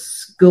were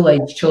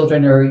school-age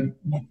children or,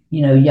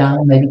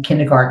 young, maybe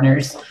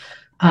kindergartners,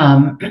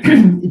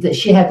 that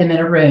she had them in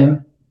a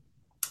room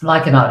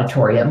like an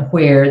auditorium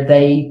where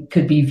they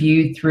could be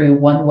viewed through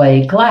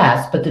one-way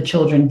glass, but the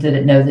children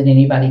didn't know that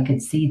anybody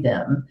could see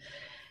them.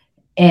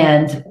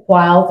 And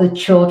while the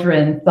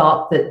children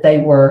thought that they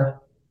were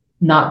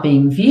not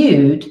being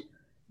viewed,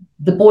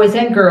 the boys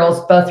and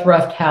girls both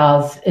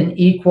roughhoused in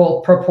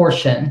equal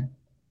proportion,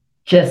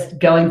 just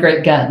going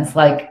great guns,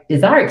 like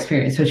is our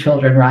experience with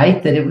children,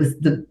 right? That it was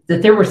that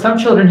there were some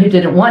children who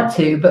didn't want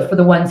to, but for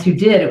the ones who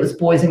did, it was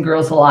boys and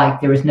girls alike.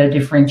 There was no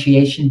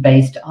differentiation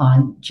based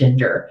on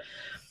gender.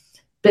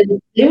 But as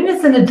soon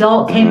as an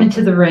adult came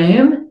into the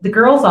room, the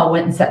girls all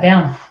went and sat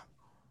down.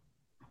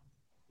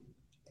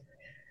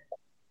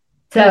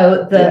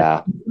 So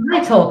the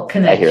vital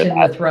connection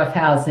with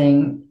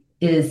roughhousing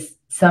is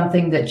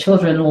something that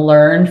children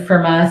learned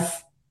from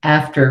us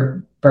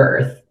after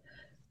birth.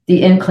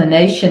 The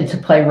inclination to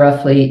play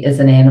roughly is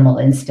an animal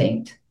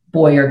instinct,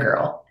 boy or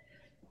girl.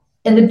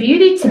 And the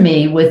beauty to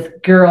me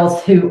with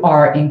girls who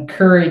are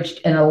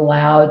encouraged and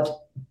allowed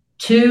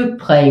to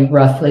play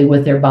roughly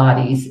with their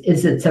bodies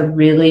is it's a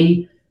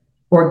really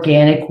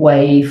organic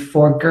way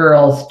for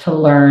girls to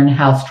learn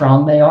how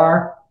strong they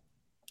are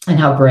and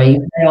how brave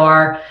they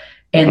are,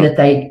 and that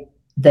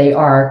they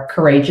are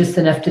courageous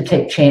enough to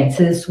take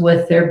chances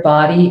with their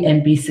body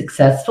and be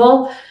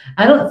successful.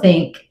 I don't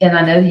think, and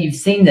I know you've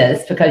seen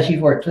this because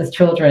you've worked with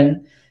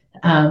children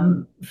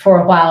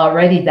for a while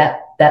already, that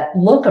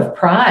look of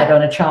pride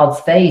on a child's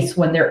face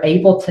when they're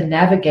able to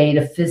navigate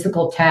a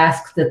physical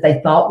task that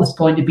they thought was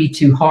going to be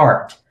too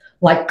hard,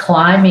 like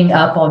climbing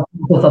up on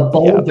top of a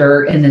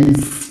boulder and then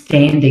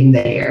standing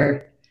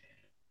there.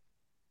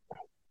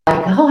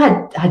 Like,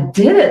 oh, I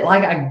did it.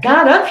 Like, I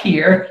got up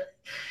here.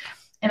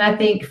 And I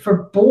think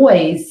for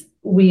boys,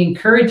 we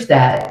encourage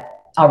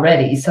that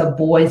already. So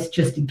boys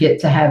just get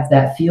to have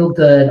that feel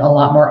good a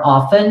lot more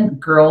often.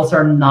 Girls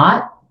are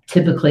not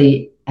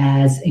typically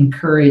as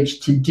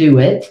encouraged to do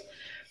it.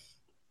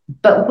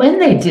 But when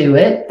they do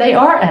it, they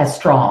are as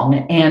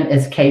strong and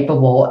as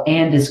capable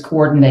and as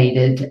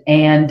coordinated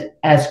and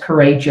as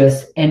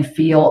courageous and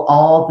feel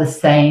all the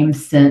same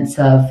sense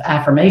of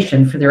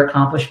affirmation for their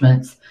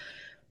accomplishments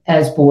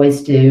as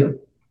boys do.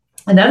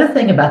 Another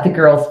thing about the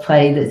girls'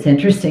 play that's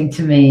interesting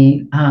to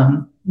me,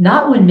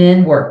 not when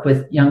men work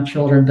with young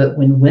children, but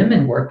when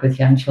women work with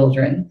young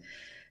children,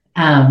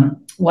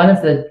 one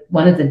of the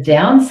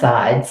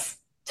downsides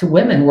to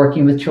women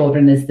working with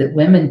children is that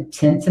women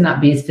tend to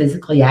not be as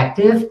physically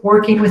active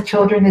working with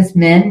children as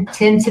men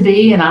tend to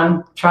be. And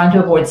I'm trying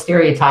to avoid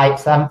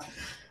stereotypes. I'm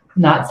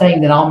not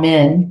saying that all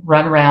men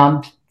run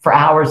around for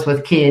hours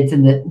with kids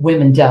and that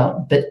women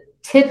don't, but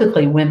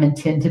typically women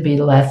tend to be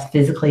less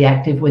physically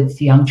active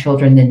with young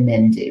children than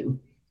men do.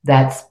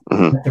 That's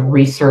the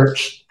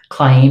research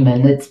claim,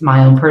 and it's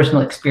my own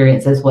personal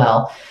experience as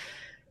well.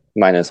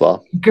 Mine as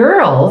well.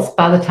 Girls,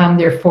 by the time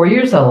they're 4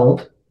 years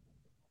old,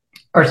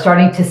 are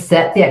starting to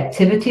set the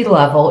activity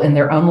level in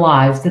their own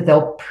lives that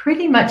they'll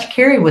pretty much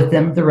carry with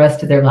them the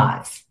rest of their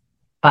lives.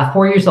 By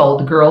 4 years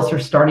old, the girls are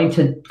starting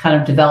to kind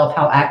of develop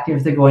how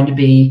active they're going to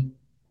be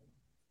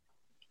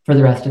for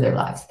the rest of their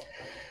lives.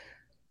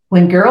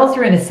 When girls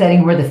are in a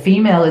setting where the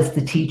female is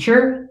the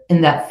teacher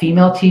and that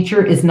female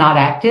teacher is not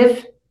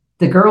active,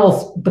 the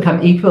girls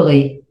become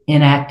equally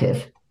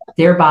inactive,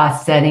 thereby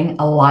setting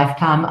a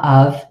lifetime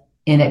of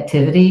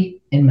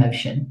inactivity in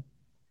motion.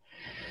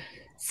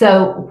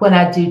 So when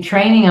I do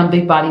training on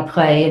big body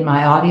play and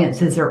my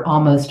audiences are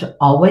almost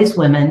always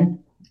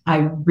women,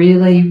 I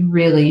really,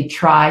 really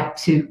try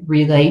to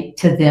relate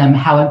to them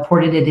how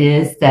important it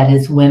is that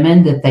as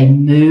women that they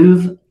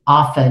move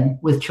often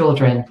with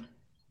children,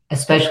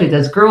 especially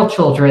those girl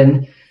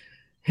children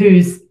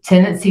whose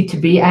tendency to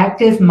be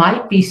active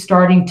might be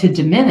starting to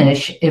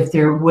diminish if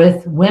they're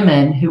with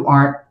women who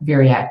aren't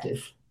very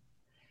active.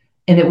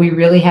 And that we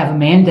really have a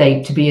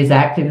mandate to be as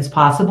active as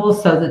possible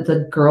so that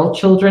the girl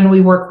children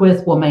we work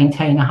with will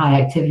maintain a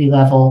high activity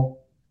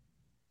level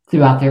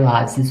throughout their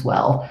lives as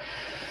well.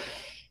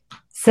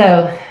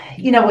 So,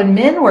 when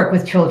men work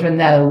with children,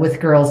 though, with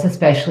girls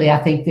especially, I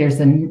think there's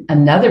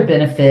another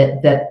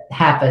benefit that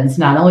happens.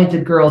 Not only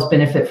do girls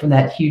benefit from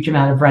that huge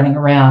amount of running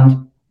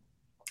around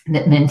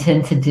that men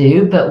tend to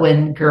do, but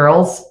when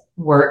girls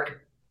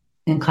work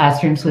in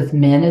classrooms with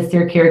men as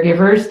their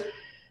caregivers,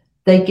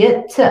 they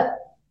get to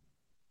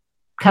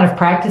kind of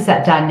practice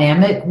that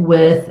dynamic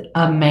with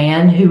a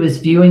man who is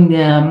viewing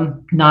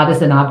them not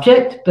as an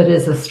object, but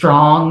as a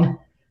strong,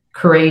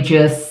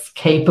 courageous,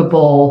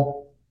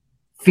 capable,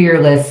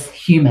 fearless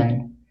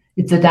human.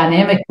 It's a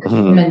dynamic that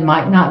women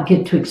might not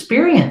get to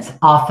experience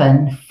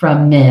often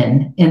from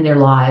men in their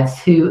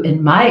lives who,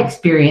 in my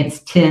experience,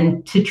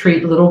 tend to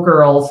treat little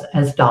girls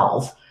as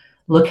dolls.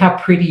 Look how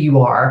pretty you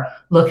are.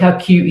 Look how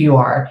cute you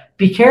are.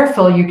 Be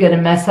careful, you're going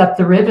to mess up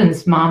the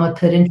ribbons Mama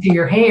put into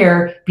your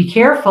hair. Be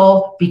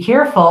careful, be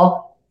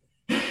careful.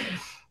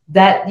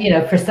 That,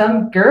 for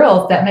some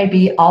girls, that may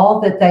be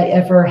all that they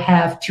ever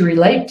have to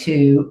relate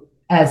to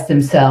as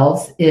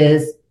themselves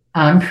is,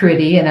 I'm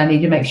pretty and I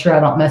need to make sure I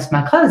don't mess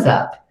my clothes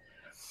up.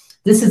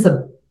 This is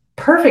a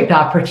perfect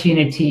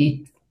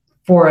opportunity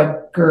for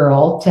a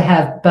girl to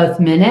have both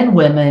men and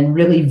women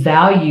really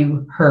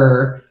value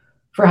her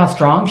for how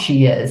strong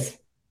she is,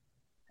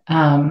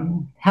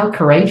 how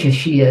courageous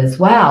she is.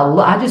 Wow,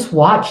 I just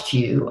watched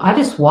you. I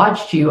just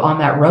watched you on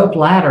that rope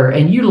ladder,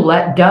 and you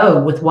let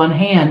go with one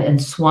hand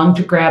and swung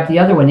to grab the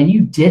other one, and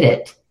you did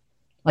it.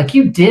 Like,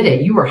 you did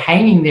it. You were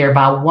hanging there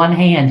by one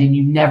hand and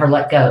you never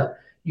let go.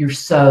 You're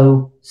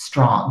so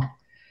strong.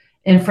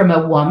 And from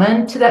a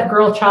woman to that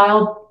girl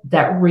child,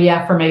 that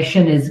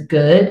reaffirmation is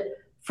good.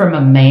 From a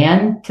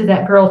man to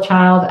that girl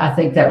child, I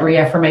think that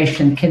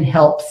reaffirmation can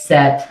help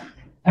set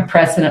a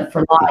precedent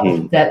for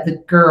life, that the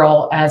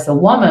girl as a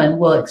woman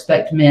will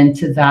expect men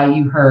to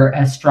value her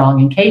as strong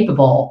and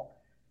capable,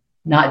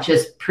 not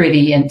just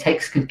pretty and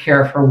takes good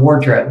care of her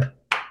wardrobe.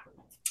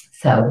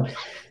 So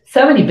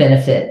many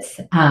benefits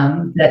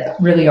that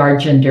really are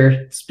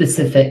gender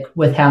specific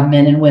with how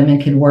men and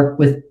women can work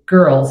with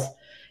girls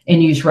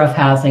and use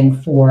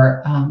roughhousing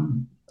for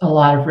a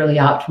lot of really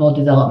optimal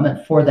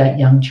development for that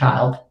young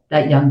child,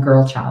 that young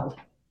girl child.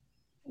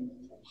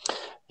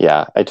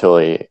 Yeah, I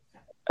totally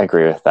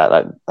agree with that.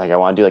 Like, I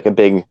want to do like a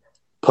big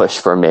push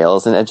for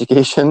males in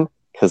education,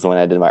 because when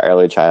I did my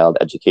early child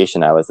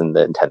education, I was in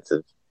the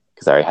intensive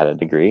because I already had a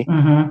degree.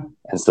 Mm-hmm.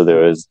 And so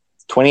there was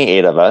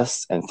 28 of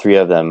us, and 3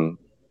 of them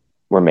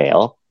were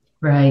male.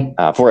 Right.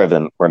 4 of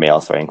them were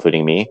male, sorry,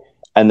 including me.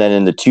 And then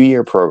in the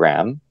 2-year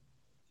program,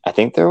 I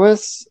think there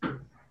was,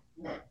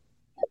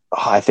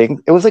 I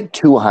think it was like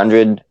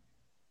 200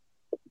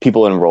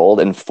 people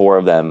enrolled, and 4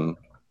 of them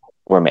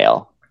were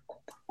male.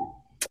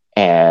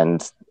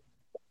 And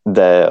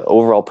the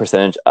overall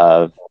percentage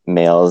of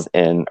males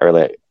in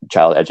early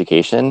child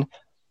education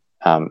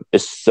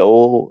is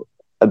so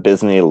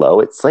abysmally low.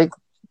 It's like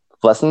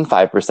less than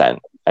 5%,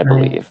 I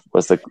believe,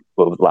 was the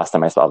last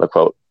time I saw the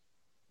quote.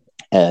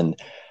 And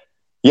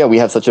yeah, we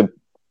have such an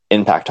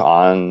impact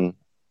on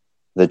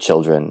the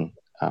children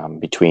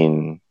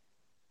between,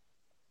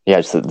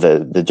 just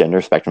the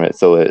gender spectrum.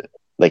 So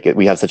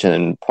we have such an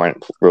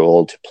important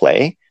role to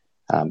play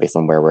based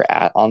on where we're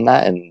at on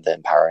that and the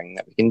empowering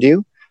that we can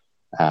do.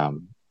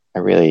 I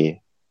really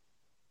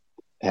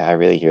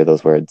hear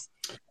those words,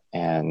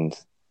 and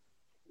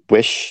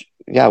wish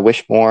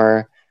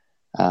more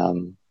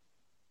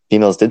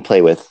females did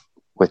play with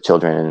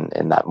children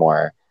in that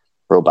more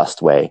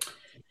robust way.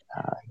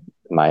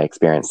 In my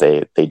experience,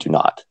 they do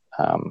not,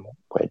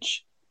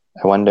 which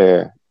I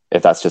wonder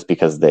if that's just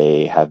because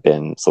they have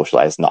been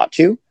socialized not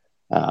to.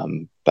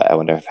 But I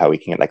wonder how we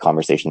can get that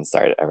conversation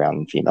started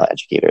around female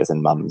educators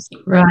and moms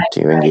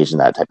to engage in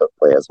that type of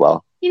play as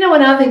well. You know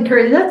what I've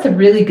encouraged, that's a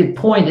really good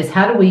point, is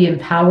how do we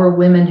empower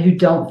women who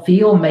don't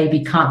feel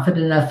maybe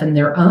confident enough in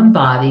their own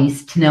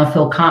bodies to now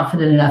feel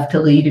confident enough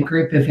to lead a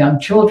group of young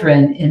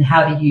children in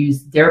how to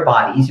use their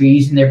bodies or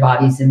using their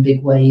bodies in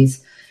big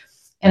ways.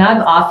 And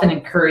I've often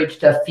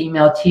encouraged a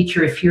female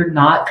teacher, if you're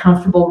not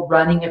comfortable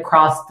running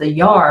across the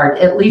yard,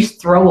 at least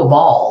throw a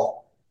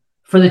ball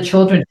for the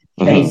children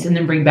to chase and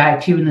then bring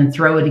back to you and then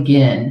throw it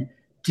again.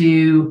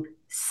 Do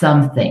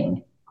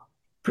something.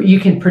 You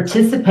can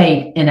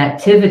participate in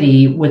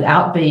activity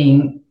without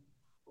being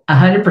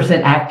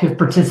 100% active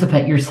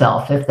participant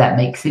yourself, if that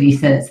makes any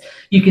sense.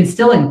 You can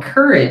still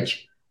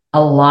encourage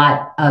a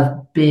lot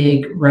of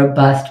big,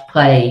 robust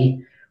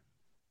play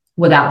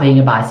without being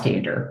a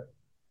bystander.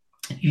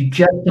 You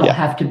just don't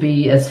have to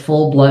be as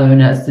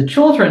full-blown as the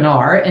children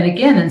are. And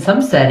again, in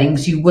some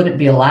settings, you wouldn't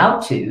be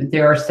allowed to.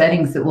 There are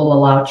settings that will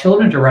allow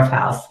children to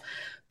roughhouse,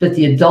 but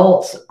the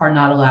adults are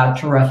not allowed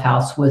to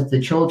roughhouse with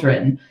the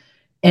children.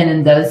 And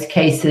in those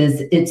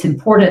cases, it's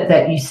important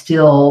that you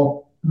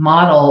still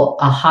model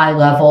a high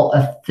level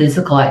of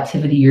physical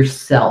activity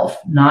yourself,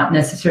 not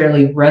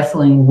necessarily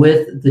wrestling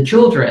with the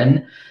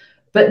children,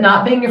 but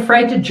not being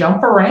afraid to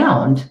jump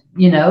around,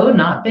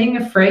 not being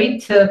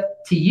afraid to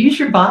use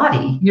your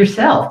body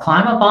yourself,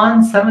 climb up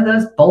on some of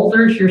those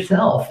boulders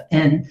yourself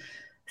and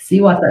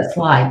see what that's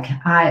like.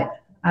 I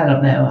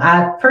don't know.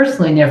 I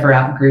personally never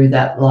outgrew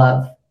that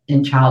love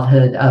in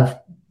childhood of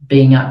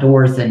being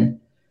outdoors, and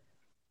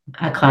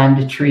I climbed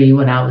a tree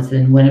when I was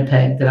in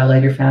Winnipeg that I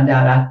later found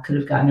out I could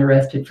have gotten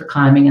arrested for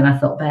climbing, and I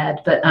felt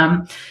bad. But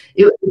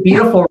it was a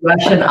beautiful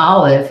Russian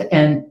olive,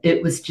 and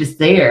it was just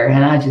there,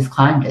 and I just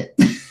climbed it.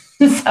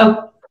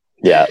 So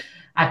yeah,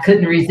 I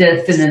couldn't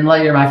resist. And then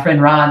later my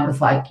friend Ron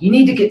was like, "You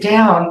need to get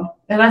down."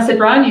 And I said,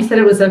 "Ron, you said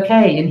it was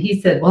okay." And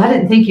he said, "Well, I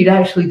didn't think you'd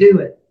actually do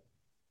it."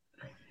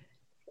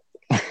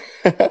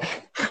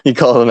 You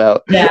call them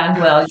out. Yeah,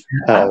 well,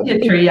 I see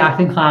a tree I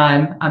can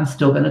climb. I'm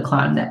still going to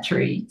climb that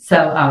tree.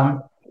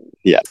 So,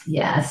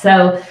 yeah.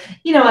 So,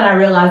 and I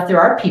realized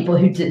there are people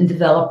who didn't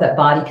develop that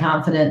body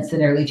confidence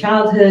in early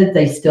childhood.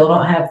 They still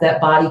don't have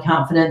that body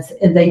confidence,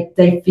 and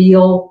they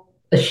feel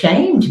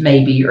ashamed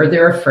maybe, or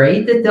they're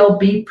afraid that they'll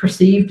be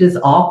perceived as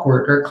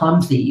awkward or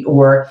clumsy,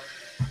 or,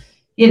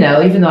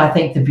 even though I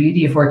think the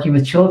beauty of working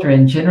with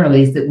children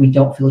generally is that we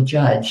don't feel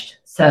judged.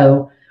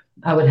 So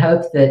I would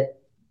hope that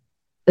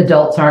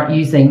adults aren't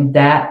using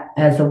that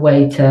as a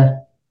way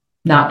to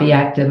not be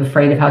active,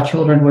 afraid of how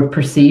children would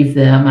perceive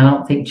them. I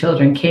don't think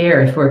children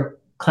care if we're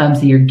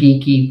clumsy or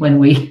geeky when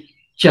we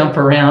jump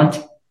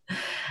around.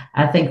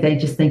 I think they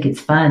just think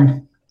it's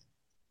fun.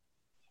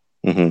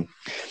 Mm-hmm.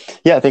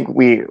 Yeah, I think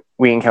we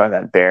encounter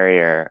that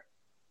barrier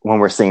when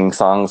we're singing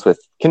songs with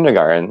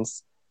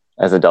kindergartens.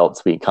 As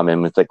adults, we come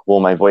in with like, well,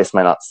 my voice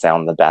might not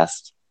sound the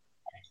best,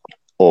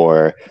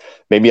 or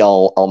maybe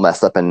I'll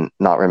mess up and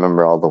not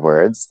remember all the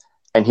words.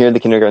 And here the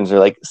kindergartens are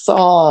like,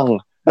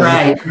 song.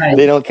 Right, right.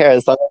 They don't care.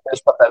 As long as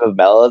there's some type of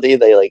melody,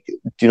 they like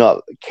do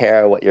not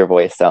care what your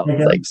voice sounds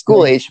like.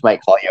 School age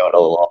might call you out a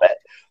little bit,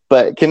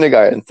 but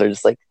kindergartens, they're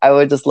just like, I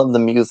would just love the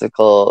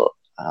musical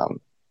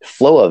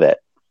flow of it.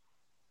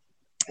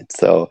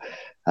 So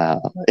yeah,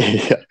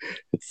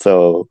 it's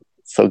so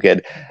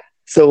good.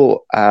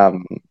 So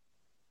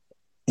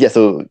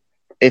so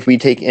if we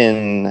take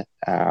in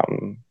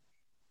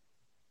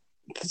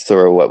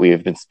sort of what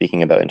we've been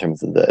speaking about in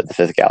terms of the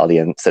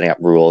physicality and setting up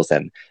rules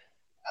and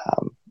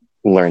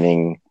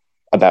learning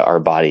about our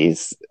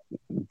bodies,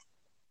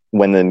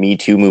 when the Me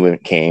Too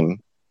movement came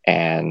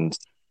and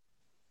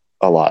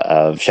a lot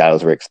of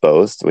shadows were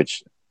exposed,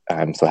 which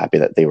I'm so happy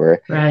that they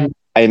were, right.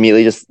 I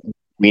immediately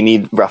we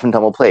need rough and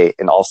tumble play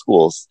in all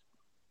schools.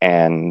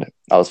 And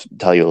I'll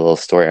tell you a little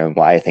story on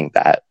why I think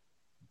that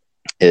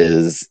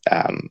is.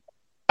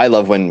 I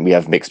love when we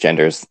have mixed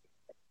genders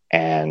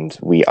and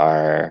we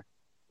are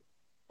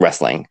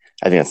wrestling.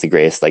 I think that's the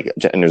greatest, like,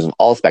 genders of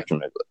all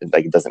spectrum,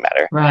 like, it doesn't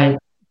matter. Right.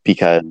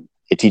 Because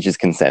it teaches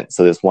consent.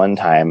 So this one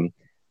time,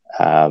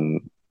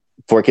 4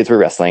 kids were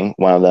wrestling.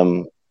 One of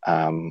them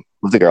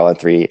was a girl and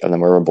 3 of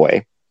them were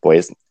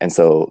boys. And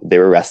so they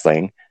were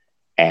wrestling,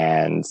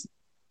 and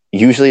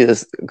usually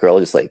this girl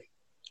just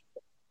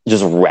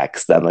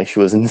wrecks them. Like, she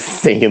was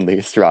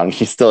insanely strong.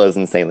 She still is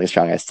insanely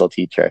strong. I still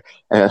teach her.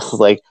 And I was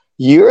like,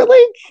 you're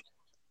like,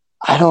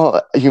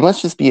 you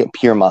must just be a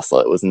pure muscle.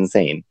 It was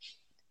insane.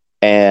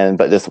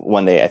 But this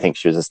one day, I think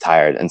she was just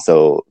tired. And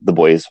so the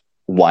boys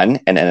won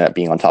and ended up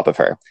being on top of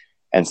her.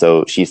 And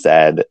so she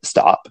said,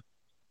 stop.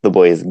 The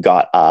boys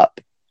got up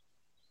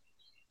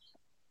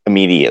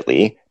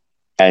immediately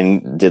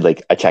and did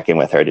like a check-in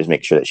with her to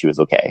make sure that she was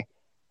okay.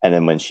 And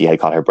then when she had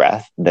caught her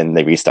breath, then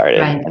they restarted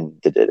and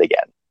did it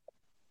again.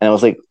 And I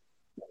was like,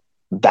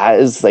 that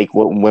is like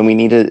when we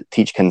need to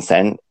teach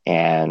consent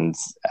and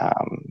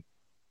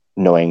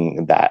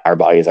knowing that our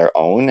bodies are our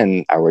own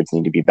and our words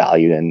need to be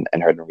valued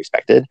and heard and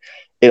respected.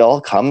 It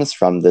all comes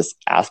from this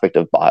aspect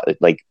of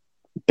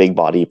big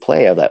body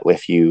play, of that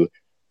if you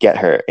get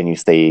hurt and you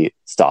say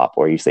stop,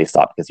 or you say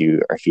stop because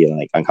you are feeling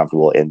like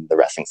uncomfortable in the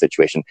wrestling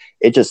situation,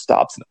 it just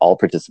stops, and all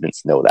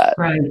participants know that.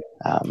 Right.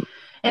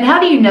 And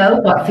how do you know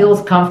what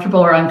feels comfortable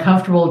or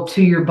uncomfortable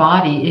to your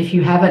body if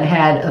you haven't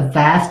had a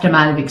vast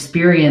amount of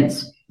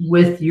experience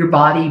with your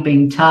body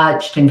being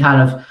touched and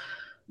kind of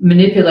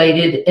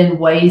manipulated in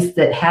ways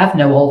that have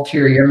no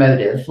ulterior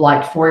motive,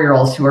 like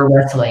 4-year-olds who are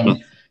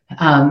wrestling,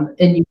 and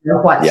you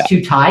know what's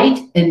too tight,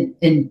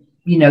 and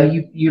you know,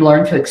 you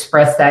learn to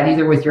express that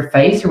either with your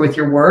face or with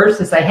your words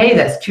to say, hey,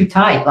 that's too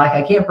tight. Like,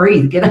 I can't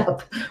breathe, get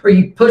up. Or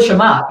you push them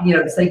up, you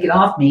know, to say, get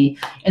off me.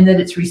 And that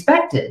it's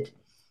respected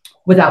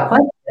without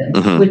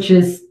question, which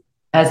is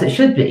as it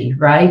should be,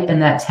 right?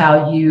 And that's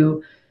how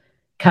you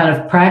kind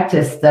of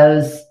practice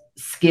those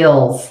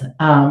skills.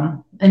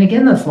 And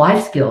again, those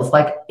life skills,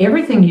 like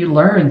everything you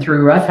learn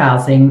through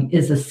roughhousing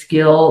is a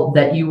skill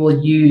that you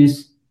will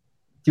use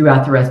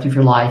throughout the rest of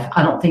your life.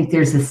 I don't think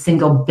there's a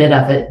single bit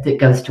of it that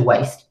goes to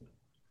waste.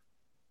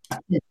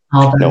 It's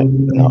all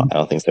valuable. No, I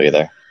don't think so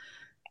either.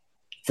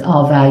 It's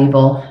all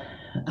valuable.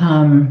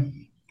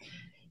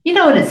 You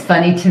know, and it's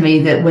funny to me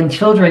that when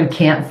children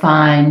can't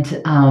find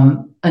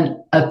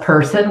a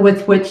person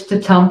with which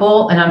to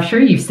tumble, and I'm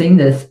sure you've seen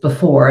this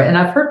before, and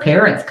I've heard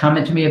parents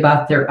comment to me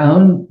about their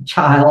own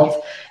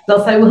child.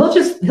 They'll say, well,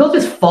 he'll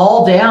just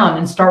fall down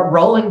and start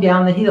rolling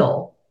down the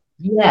hill.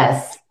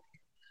 Yes,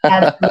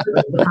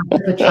 absolutely.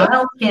 If a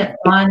child can't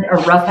find a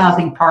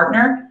roughhousing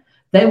partner,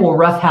 they will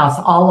roughhouse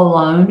all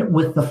alone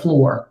with the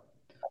floor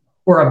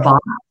or a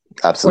box.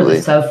 Absolutely. Or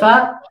the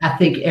sofa. I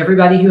think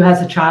everybody who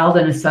has a child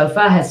in a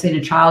sofa has seen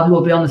a child who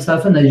will be on the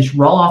sofa and they just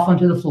roll off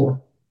onto the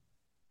floor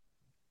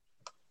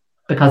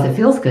because it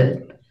feels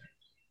good.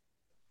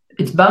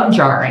 It's bone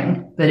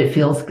jarring, but it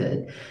feels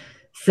good.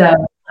 So,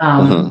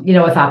 you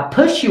know, if I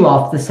push you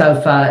off the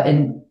sofa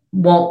and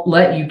won't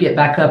let you get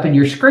back up and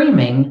you're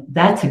screaming,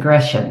 that's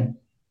aggression.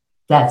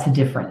 That's the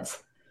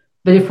difference.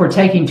 But if we're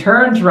taking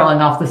turns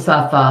rolling off the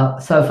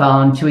sofa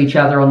onto each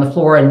other on the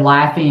floor and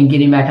laughing and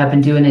getting back up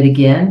and doing it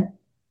again,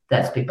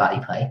 that's big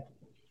body play.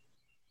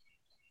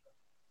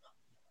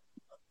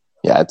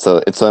 Yeah, it's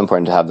so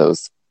important to have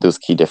those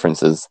key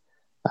differences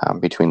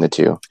between the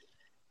two,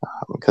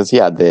 because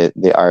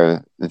they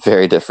are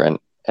very different,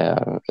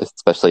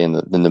 especially in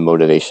the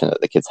motivation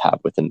that the kids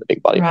have within the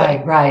big body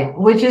play. Right.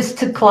 Which is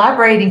to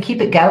collaborate and keep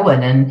it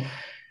going. And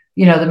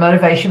you know, the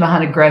motivation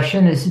behind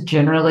aggression is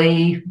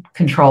generally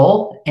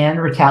control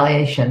and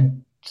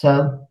retaliation.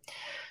 So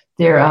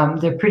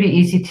they're pretty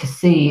easy to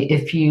see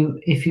if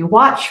you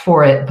watch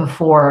for it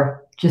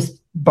before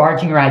just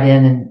barging right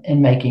in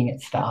and making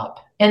it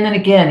stop. And then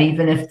again,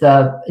 even if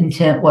the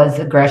intent was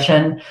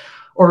aggression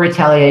or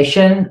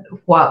retaliation,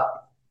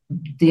 what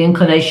the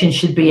inclination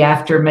should be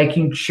after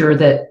making sure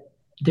that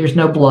there's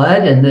no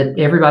blood and that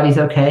everybody's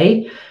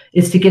okay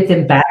is to get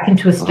them back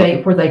into a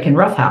state where they can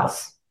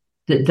roughhouse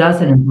that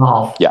doesn't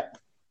involve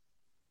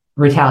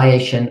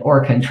retaliation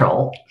or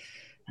control.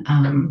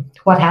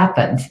 What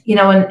happens?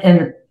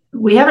 And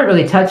we haven't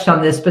really touched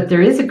on this, but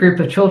there is a group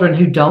of children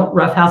who don't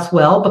roughhouse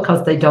well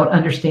because they don't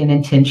understand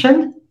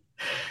intention.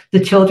 The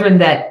children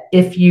that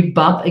if you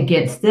bump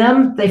against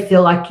them, they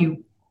feel like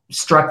you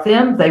struck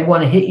them. They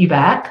want to hit you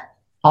back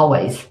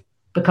always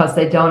because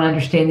they don't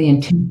understand the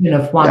intention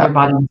of why their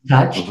body was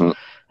touched.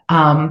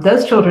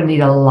 Those children need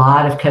a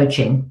lot of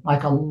coaching,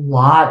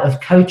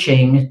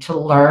 to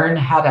learn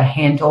how to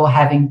handle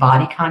having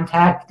body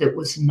contact that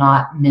was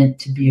not meant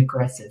to be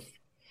aggressive.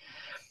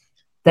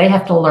 They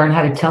have to learn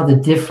how to tell the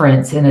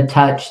difference in a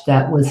touch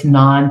that was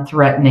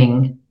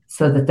non-threatening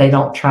so that they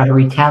don't try to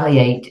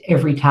retaliate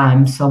every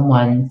time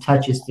someone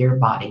touches their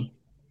body.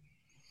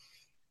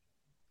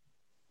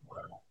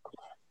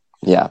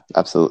 Yeah,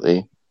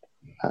 absolutely.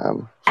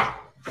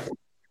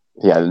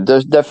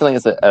 There's definitely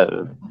is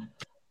a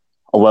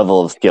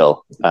level of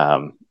skill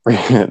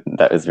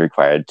that is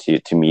required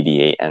to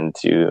mediate and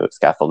to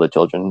scaffold the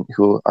children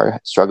who are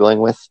struggling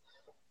with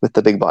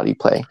the big body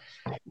play.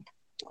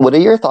 What are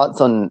your thoughts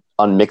on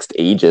mixed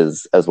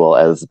ages as well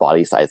as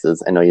body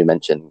sizes? I know you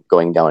mentioned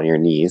going down on your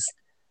knees,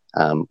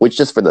 which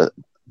just for the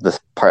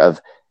part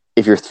of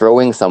if you're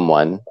throwing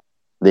someone,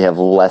 they have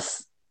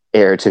less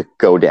air to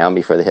go down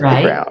before they hit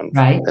the ground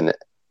than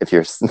if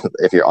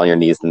you're on your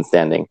knees than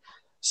standing.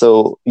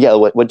 So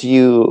what do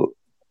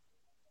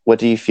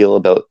you feel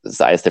about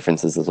size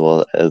differences as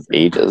well as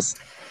ages?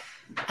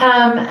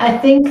 I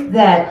think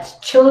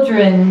that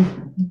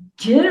children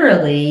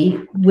generally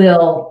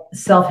will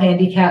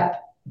self-handicap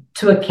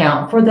to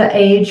account for the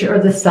age or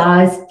the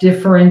size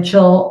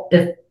differential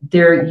if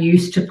they're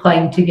used to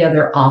playing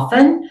together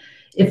often.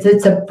 If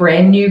it's a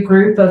brand new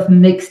group of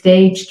mixed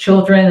age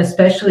children,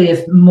 especially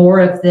if more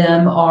of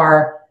them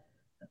are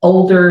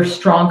older,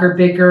 stronger,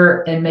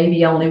 bigger, and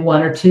maybe only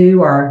one or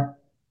two are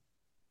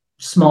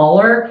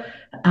smaller,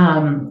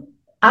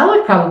 I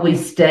would probably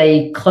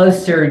stay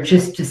closer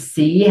just to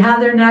see how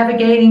they're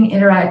navigating,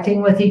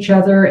 interacting with each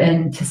other,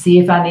 and to see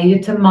if I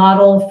needed to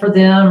model for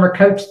them or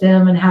coach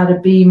them and how to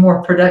be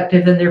more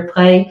productive in their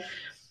play.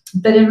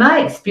 But in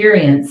my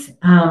experience,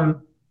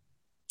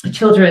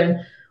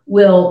 children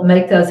will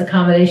make those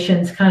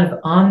accommodations kind of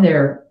on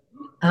their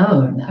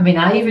own. I mean,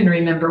 I even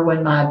remember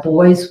when my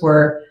boys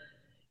were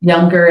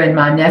younger and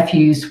my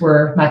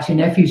two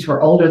nephews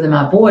were older than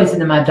my boys,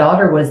 and then my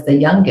daughter was the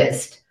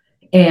youngest.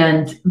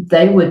 And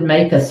they would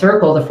make a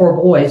circle, the four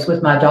boys,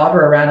 with my daughter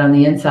around on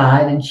the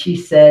inside. And she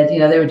said,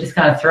 they would just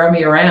kind of throw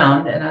me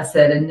around. And I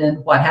said, and then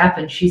what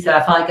happened? She said,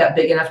 I finally got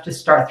big enough to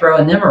start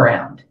throwing them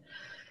around.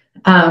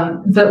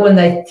 But when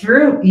they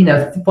threw,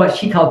 what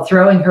she called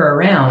throwing her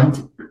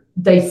around,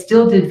 they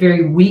still did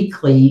very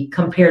weakly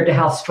compared to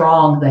how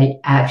strong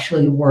they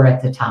actually were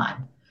at the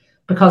time.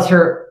 Because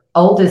her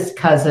oldest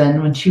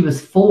cousin, when she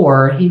was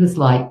 4, he was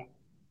like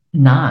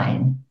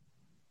 9.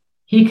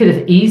 He could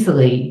have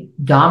easily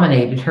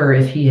dominated her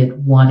if he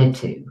had wanted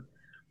to,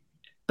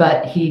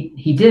 but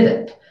he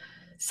didn't.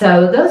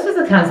 So those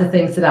are the kinds of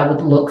things that I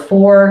would look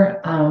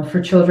for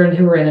children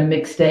who are in a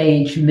mixed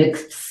age,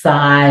 mixed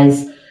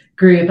size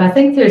group. I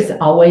think there's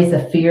always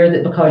a fear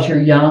that because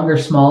you're young or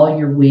small,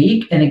 you're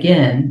weak. And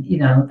again,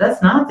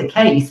 that's not the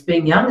case.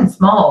 Being young and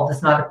small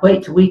does not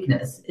equate to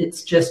weakness.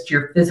 It's just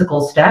your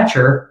physical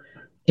stature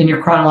in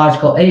your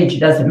chronological age. It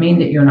doesn't mean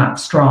that you're not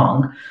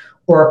strong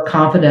or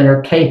confident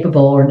or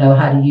capable or know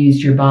how to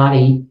use your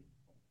body.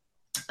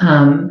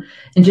 And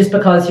just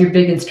because you're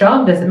big and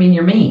strong doesn't mean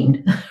you're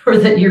mean or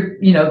that you're,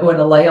 going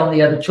to lay on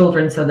the other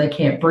children so they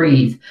can't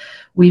breathe.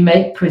 We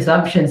make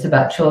presumptions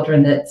about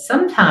children that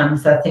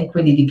sometimes I think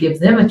we need to give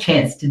them a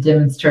chance to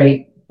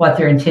demonstrate what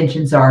their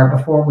intentions are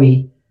before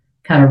we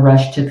kind of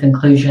rush to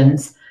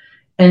conclusions.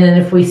 And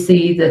then if we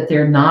see that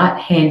they're not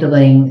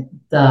handling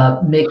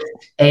the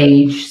mixed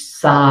age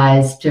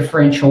size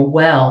differential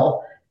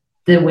well,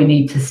 then we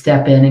need to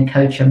step in and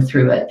coach them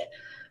through it.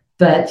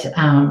 But,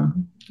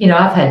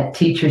 I've had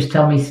teachers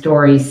tell me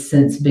stories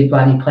since Big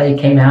Body Play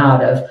came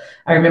out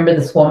I remember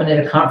this woman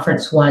at a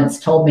conference once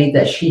told me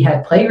that she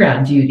had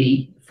playground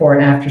duty for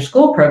an after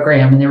school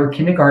program, and there were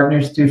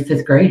kindergartners through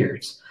 5th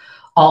graders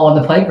all on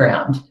the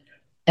playground.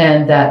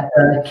 And that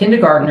the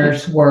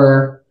kindergartners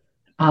were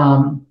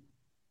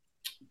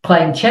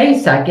playing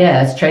chase, I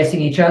guess,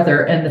 chasing each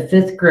other. And the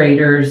 5th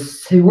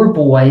graders, who were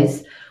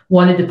boys,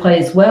 wanted to play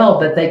as well,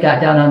 but they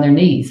got down on their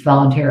knees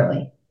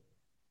voluntarily.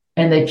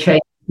 And they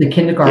chased the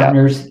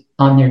kindergartners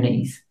on their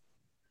knees.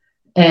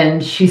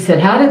 And she said,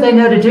 how did they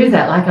know to do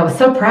that? Like, I was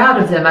so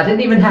proud of them. I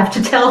didn't even have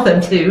to tell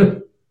them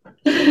to.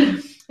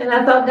 And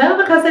I thought, no,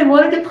 because they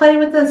wanted to play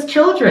with those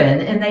children.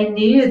 And they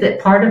knew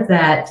that part of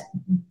that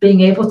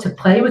being able to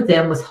play with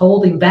them was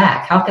holding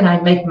back. How can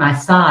I make my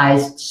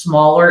size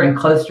smaller and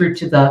closer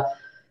to the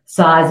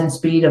size and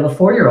speed of a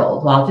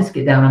 4-year-old? Well, I'll just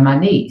get down on my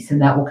knees,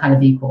 and that will kind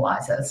of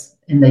equalize us.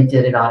 And they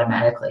did it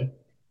automatically.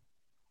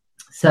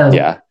 So,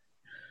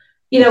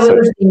 it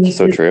would be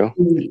so true.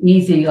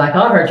 Easy. Like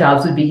all of our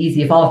jobs would be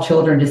easy if all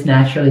children just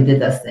naturally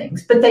did those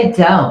things, but they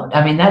don't.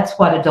 I mean, that's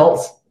what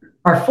adults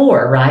are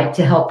for, right?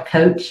 To help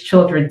coach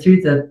children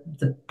through the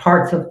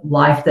parts of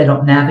life they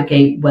don't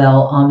navigate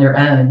well on their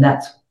own.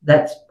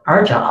 That's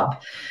our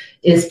job,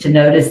 is to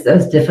notice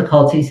those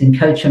difficulties and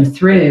coach them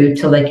through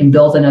till they can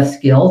build enough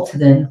skill to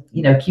then,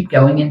 keep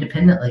going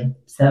independently.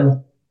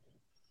 So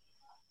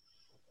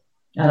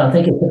I don't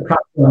think it's a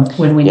problem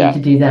when we need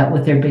to do that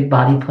with their big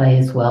body play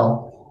as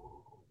well.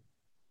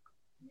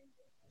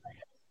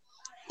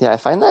 Yeah, I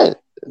find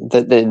that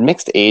the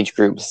mixed age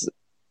groups,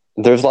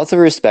 there's lots of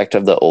respect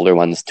of the older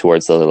ones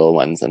towards the little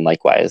ones, and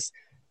likewise.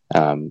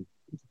 Of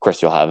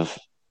course, you'll have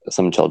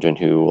some children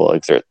who will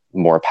exert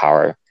more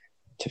power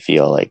to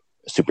feel like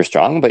super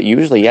strong, but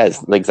usually,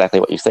 it's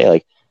exactly what you say.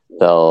 Like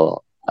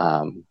they'll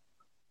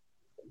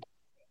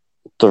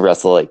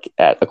wrestle like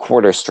at a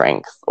quarter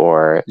strength,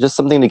 or just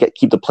something to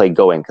keep the play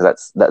going,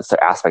 because that's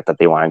the aspect that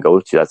they want to go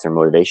to. That's their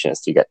motivation, is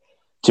to get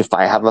to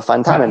have a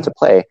fun time and to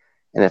play.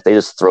 And if they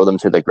just throw them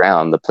to the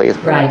ground, the play is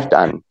pretty much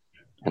done.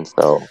 And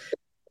so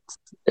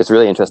it's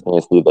really interesting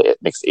to see the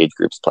mixed age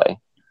groups play.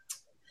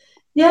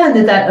 Yeah,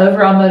 and that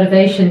overall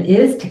motivation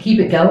is to keep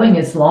it going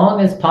as long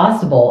as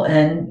possible.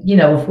 And,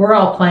 if we're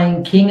all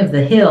playing King of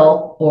the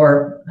Hill,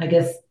 or I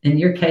guess in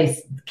your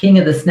case, King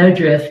of the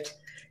Snowdrift,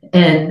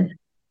 and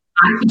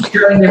I keep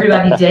throwing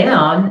everybody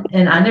down,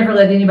 and I never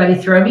let anybody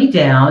throw me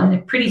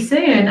down, pretty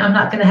soon I'm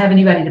not going to have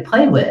anybody to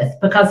play with,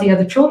 because the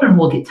other children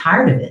will get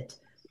tired of it.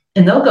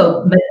 And they'll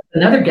go make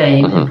another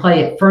game and play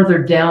it further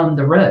down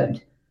the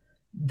road.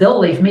 They'll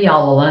leave me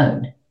all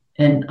alone.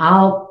 And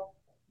I'll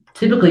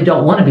typically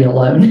don't want to be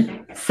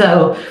alone.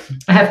 So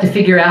I have to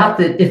figure out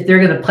that if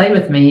they're going to play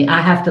with me,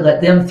 I have to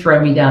let them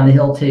throw me down the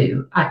hill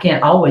too. I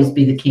can't always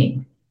be the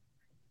king.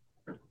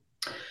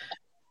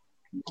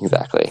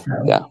 Exactly. So.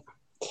 Yeah.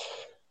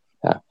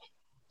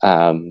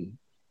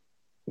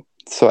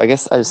 So I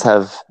guess I just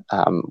have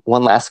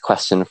one last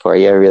question for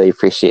you. I really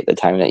appreciate the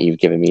time that you've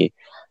given me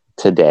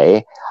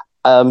today.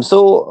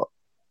 So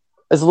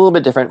it's a little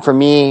bit different for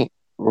me.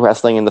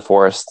 Wrestling in the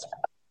forest,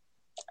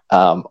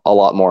 a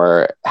lot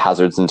more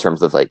hazards in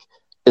terms of like,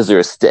 is there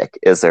a stick?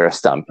 Is there a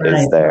stump?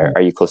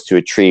 Are you close to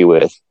a tree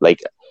with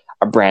like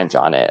a branch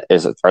on it?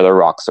 Are there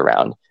rocks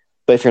around?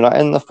 But if you're not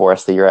in the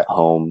forest, that you're at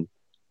home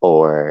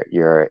or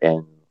you're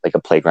in like a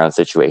playground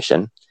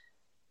situation,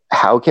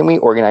 how can we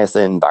organize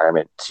the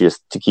environment to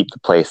keep the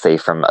play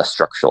safe from a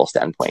structural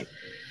standpoint?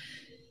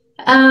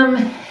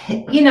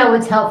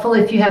 It's helpful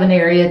if you have an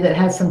area that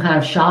has some kind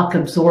of shock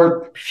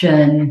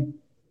absorption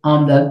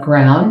on the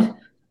ground,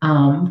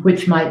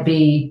 which might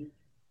be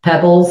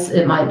pebbles,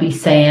 it might be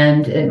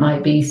sand, it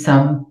might be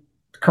some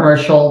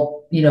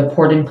commercial,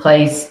 poured in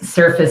place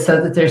surface,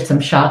 so that there's some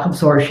shock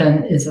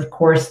absorption is, of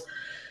course,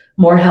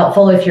 more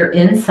helpful. If you're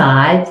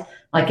inside,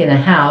 like in a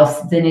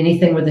house, then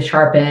anything with a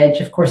sharp edge,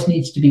 of course,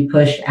 needs to be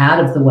pushed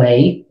out of the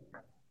way.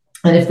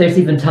 And if there's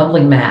even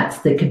tumbling mats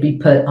that could be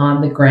put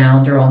on the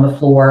ground or on the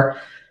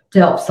floor to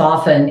help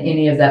soften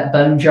any of that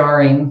bone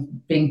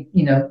jarring being,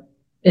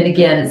 and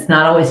again, it's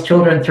not always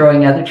children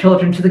throwing other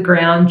children to the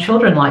ground.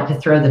 Children like to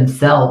throw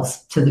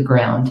themselves to the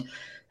ground.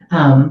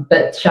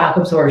 But shock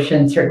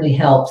absorption certainly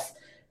helps.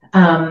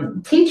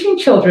 Teaching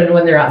children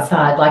when they're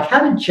outside, like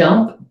how to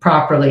jump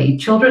properly.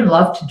 Children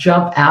love to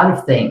jump out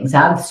of things,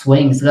 out of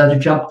swings. They love to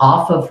jump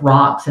off of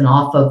rocks and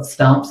off of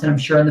stumps. And I'm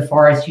sure in the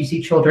forest you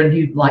see children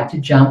who like to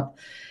jump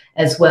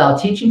as well.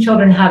 Teaching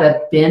children how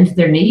to bend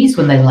their knees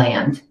when they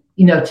land,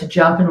 to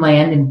jump and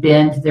land and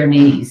bend their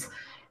knees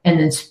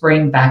and then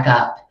spring back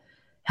up,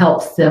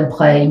 helps them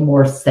play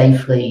more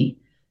safely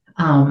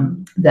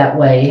that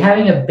way.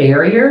 Having a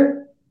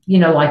barrier,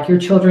 like your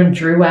children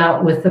drew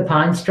out with the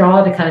pine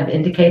straw to kind of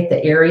indicate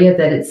the area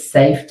that it's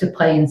safe to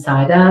play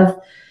inside of,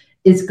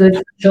 is good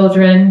for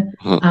children.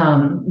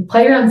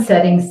 Playground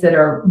settings that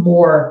are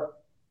more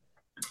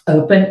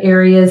open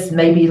areas,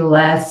 maybe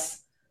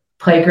less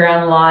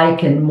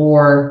playground-like and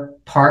more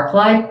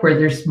park-like, where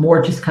there's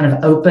more just kind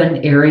of open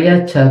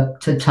area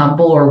to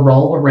tumble or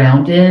roll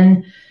around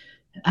in.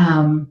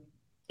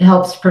 It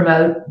helps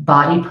promote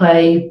body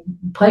play.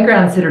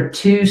 Playgrounds that are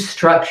too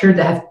structured,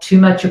 that have too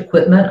much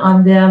equipment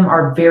on them,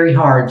 are very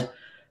hard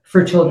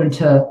for children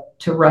to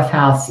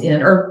roughhouse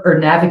in or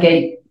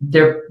navigate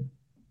their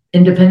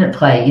independent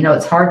play.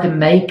 It's hard to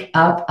make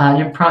up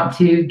an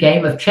impromptu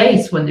game of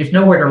chase when there's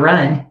nowhere to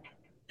run.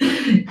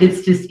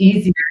 It's just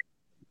easier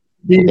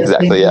to do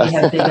exactly, when you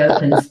have big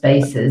open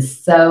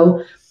spaces.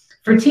 So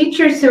for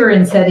teachers who are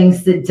in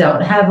settings that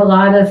don't have a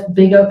lot of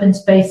big open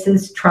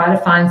spaces, try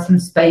to find some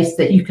space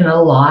that you can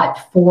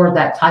allot for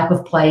that type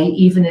of play,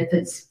 even if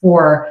it's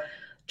for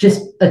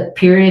just a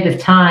period of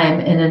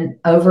time in an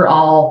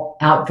overall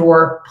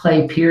outdoor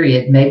play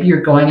period. Maybe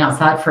you're going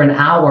outside for an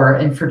hour,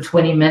 and for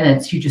 20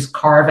 minutes, you just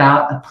carve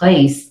out a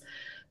place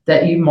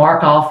that you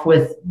mark off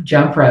with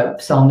jump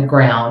ropes on the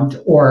ground,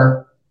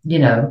 or,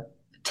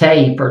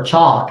 tape or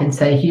chalk, and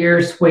say,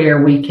 here's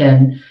where we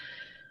can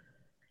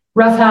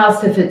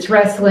roughhouse, if it's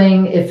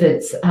wrestling, if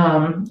it's,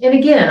 and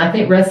again, I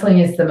think wrestling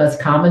is the most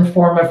common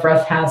form of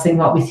roughhousing,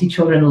 what we see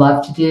children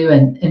love to do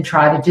and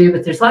try to do,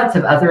 but there's lots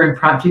of other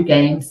impromptu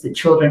games that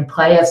children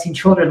play. I've seen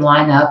children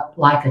line up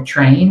like a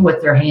train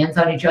with their hands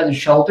on each other's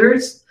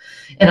shoulders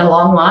in a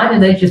long line,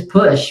 and they just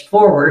push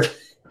forward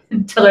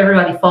until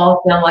everybody falls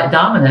down like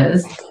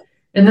dominoes.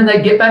 And then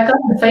they get back up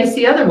and face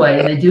the other way,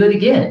 and they do it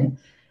again.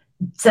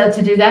 So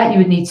to do that, you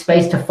would need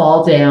space to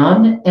fall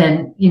down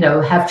and,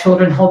 have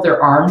children hold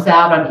their arms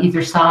out on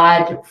either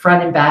side,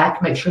 front and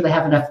back, make sure they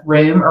have enough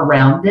room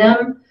around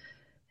them.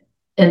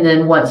 And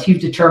then once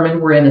you've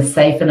determined we're in a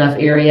safe enough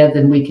area,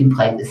 then we can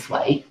play this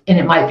way. And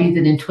it might be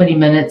that in 20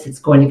 minutes, it's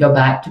going to go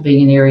back to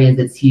being an area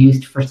that's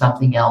used for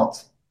something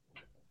else.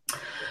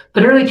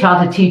 But early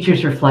childhood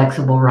teachers are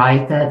flexible,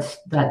 right? That's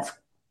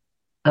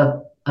a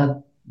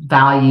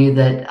value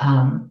that,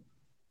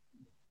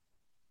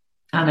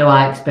 I know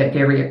I expect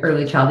every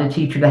early childhood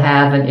teacher to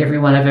have, and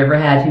everyone I've ever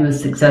had who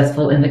was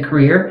successful in the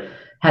career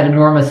had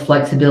enormous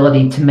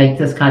flexibility to make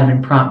this kind of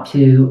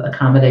impromptu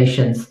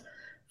accommodations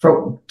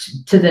to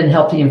then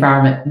help the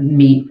environment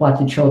meet what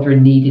the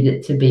children needed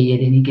it to be at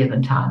any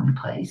given time and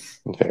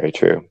place. Very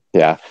true.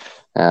 Yeah.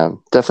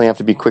 Definitely have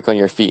to be quick on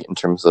your feet in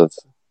terms of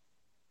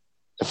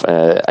if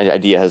an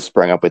idea has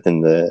sprung up within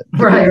the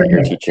group that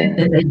you're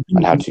teaching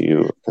on how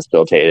to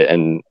facilitate it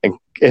and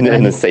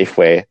in a safe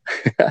way.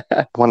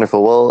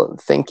 Wonderful. Well,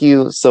 thank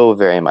you so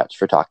very much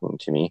for talking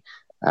to me.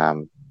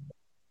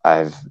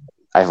 I've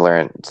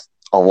learned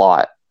a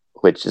lot,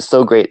 which is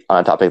so great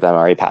on a topic that I'm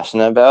already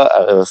passionate about.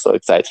 I was so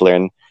excited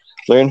to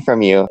learn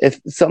from you.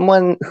 If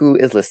someone who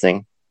is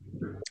listening,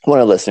 one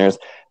of the listeners,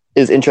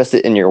 is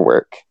interested in your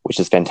work, which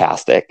is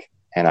fantastic,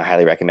 and I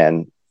highly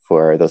recommend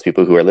for those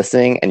people who are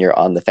listening and you're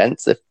on the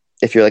fence,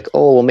 if you're like,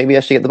 oh, well, maybe I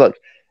should get the book,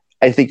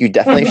 I think you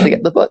definitely should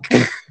get the book.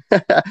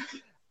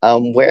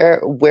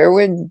 Where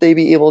would they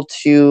be able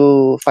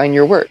to find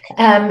your work?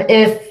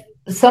 If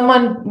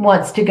someone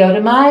wants to go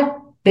to my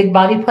Big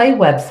Body Play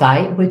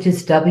website, which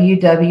is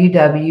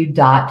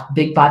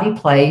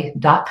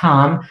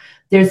www.bigbodyplay.com,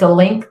 there's a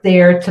link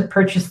there to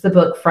purchase the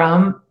book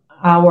from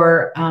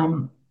our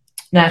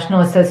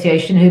national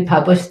association who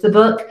published the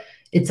book.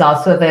 It's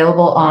also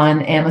available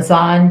on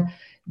Amazon.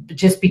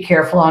 Just be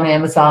careful on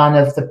Amazon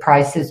of the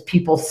prices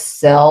people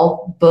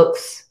sell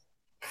books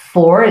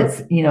for. It's,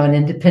 an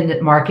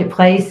independent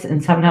marketplace.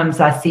 And sometimes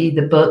I see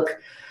the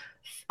book,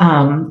 at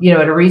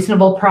a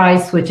reasonable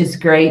price, which is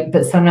great.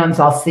 But sometimes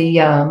I'll see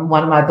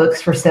one of my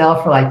books for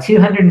sale for like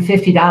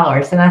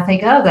 $250. And I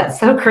think, oh, that's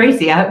so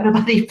crazy. I hope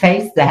nobody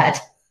pays that.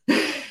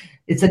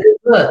 It's a good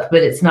book,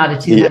 but it's not a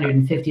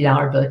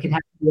 $250 book. It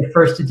has to be a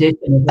first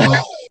edition of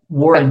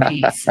War and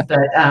Peace.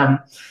 But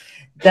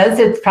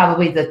those are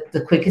probably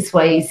the quickest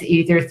ways,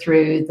 either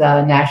through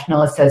the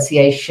National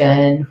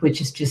Association, which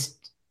is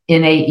just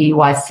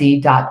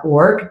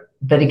naeyc.org.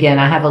 But again,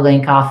 I have a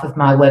link off of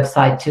my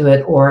website to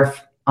it, or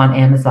on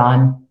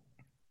Amazon,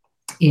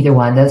 either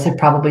one. Those are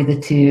probably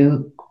the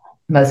two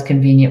most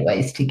convenient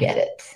ways to get it.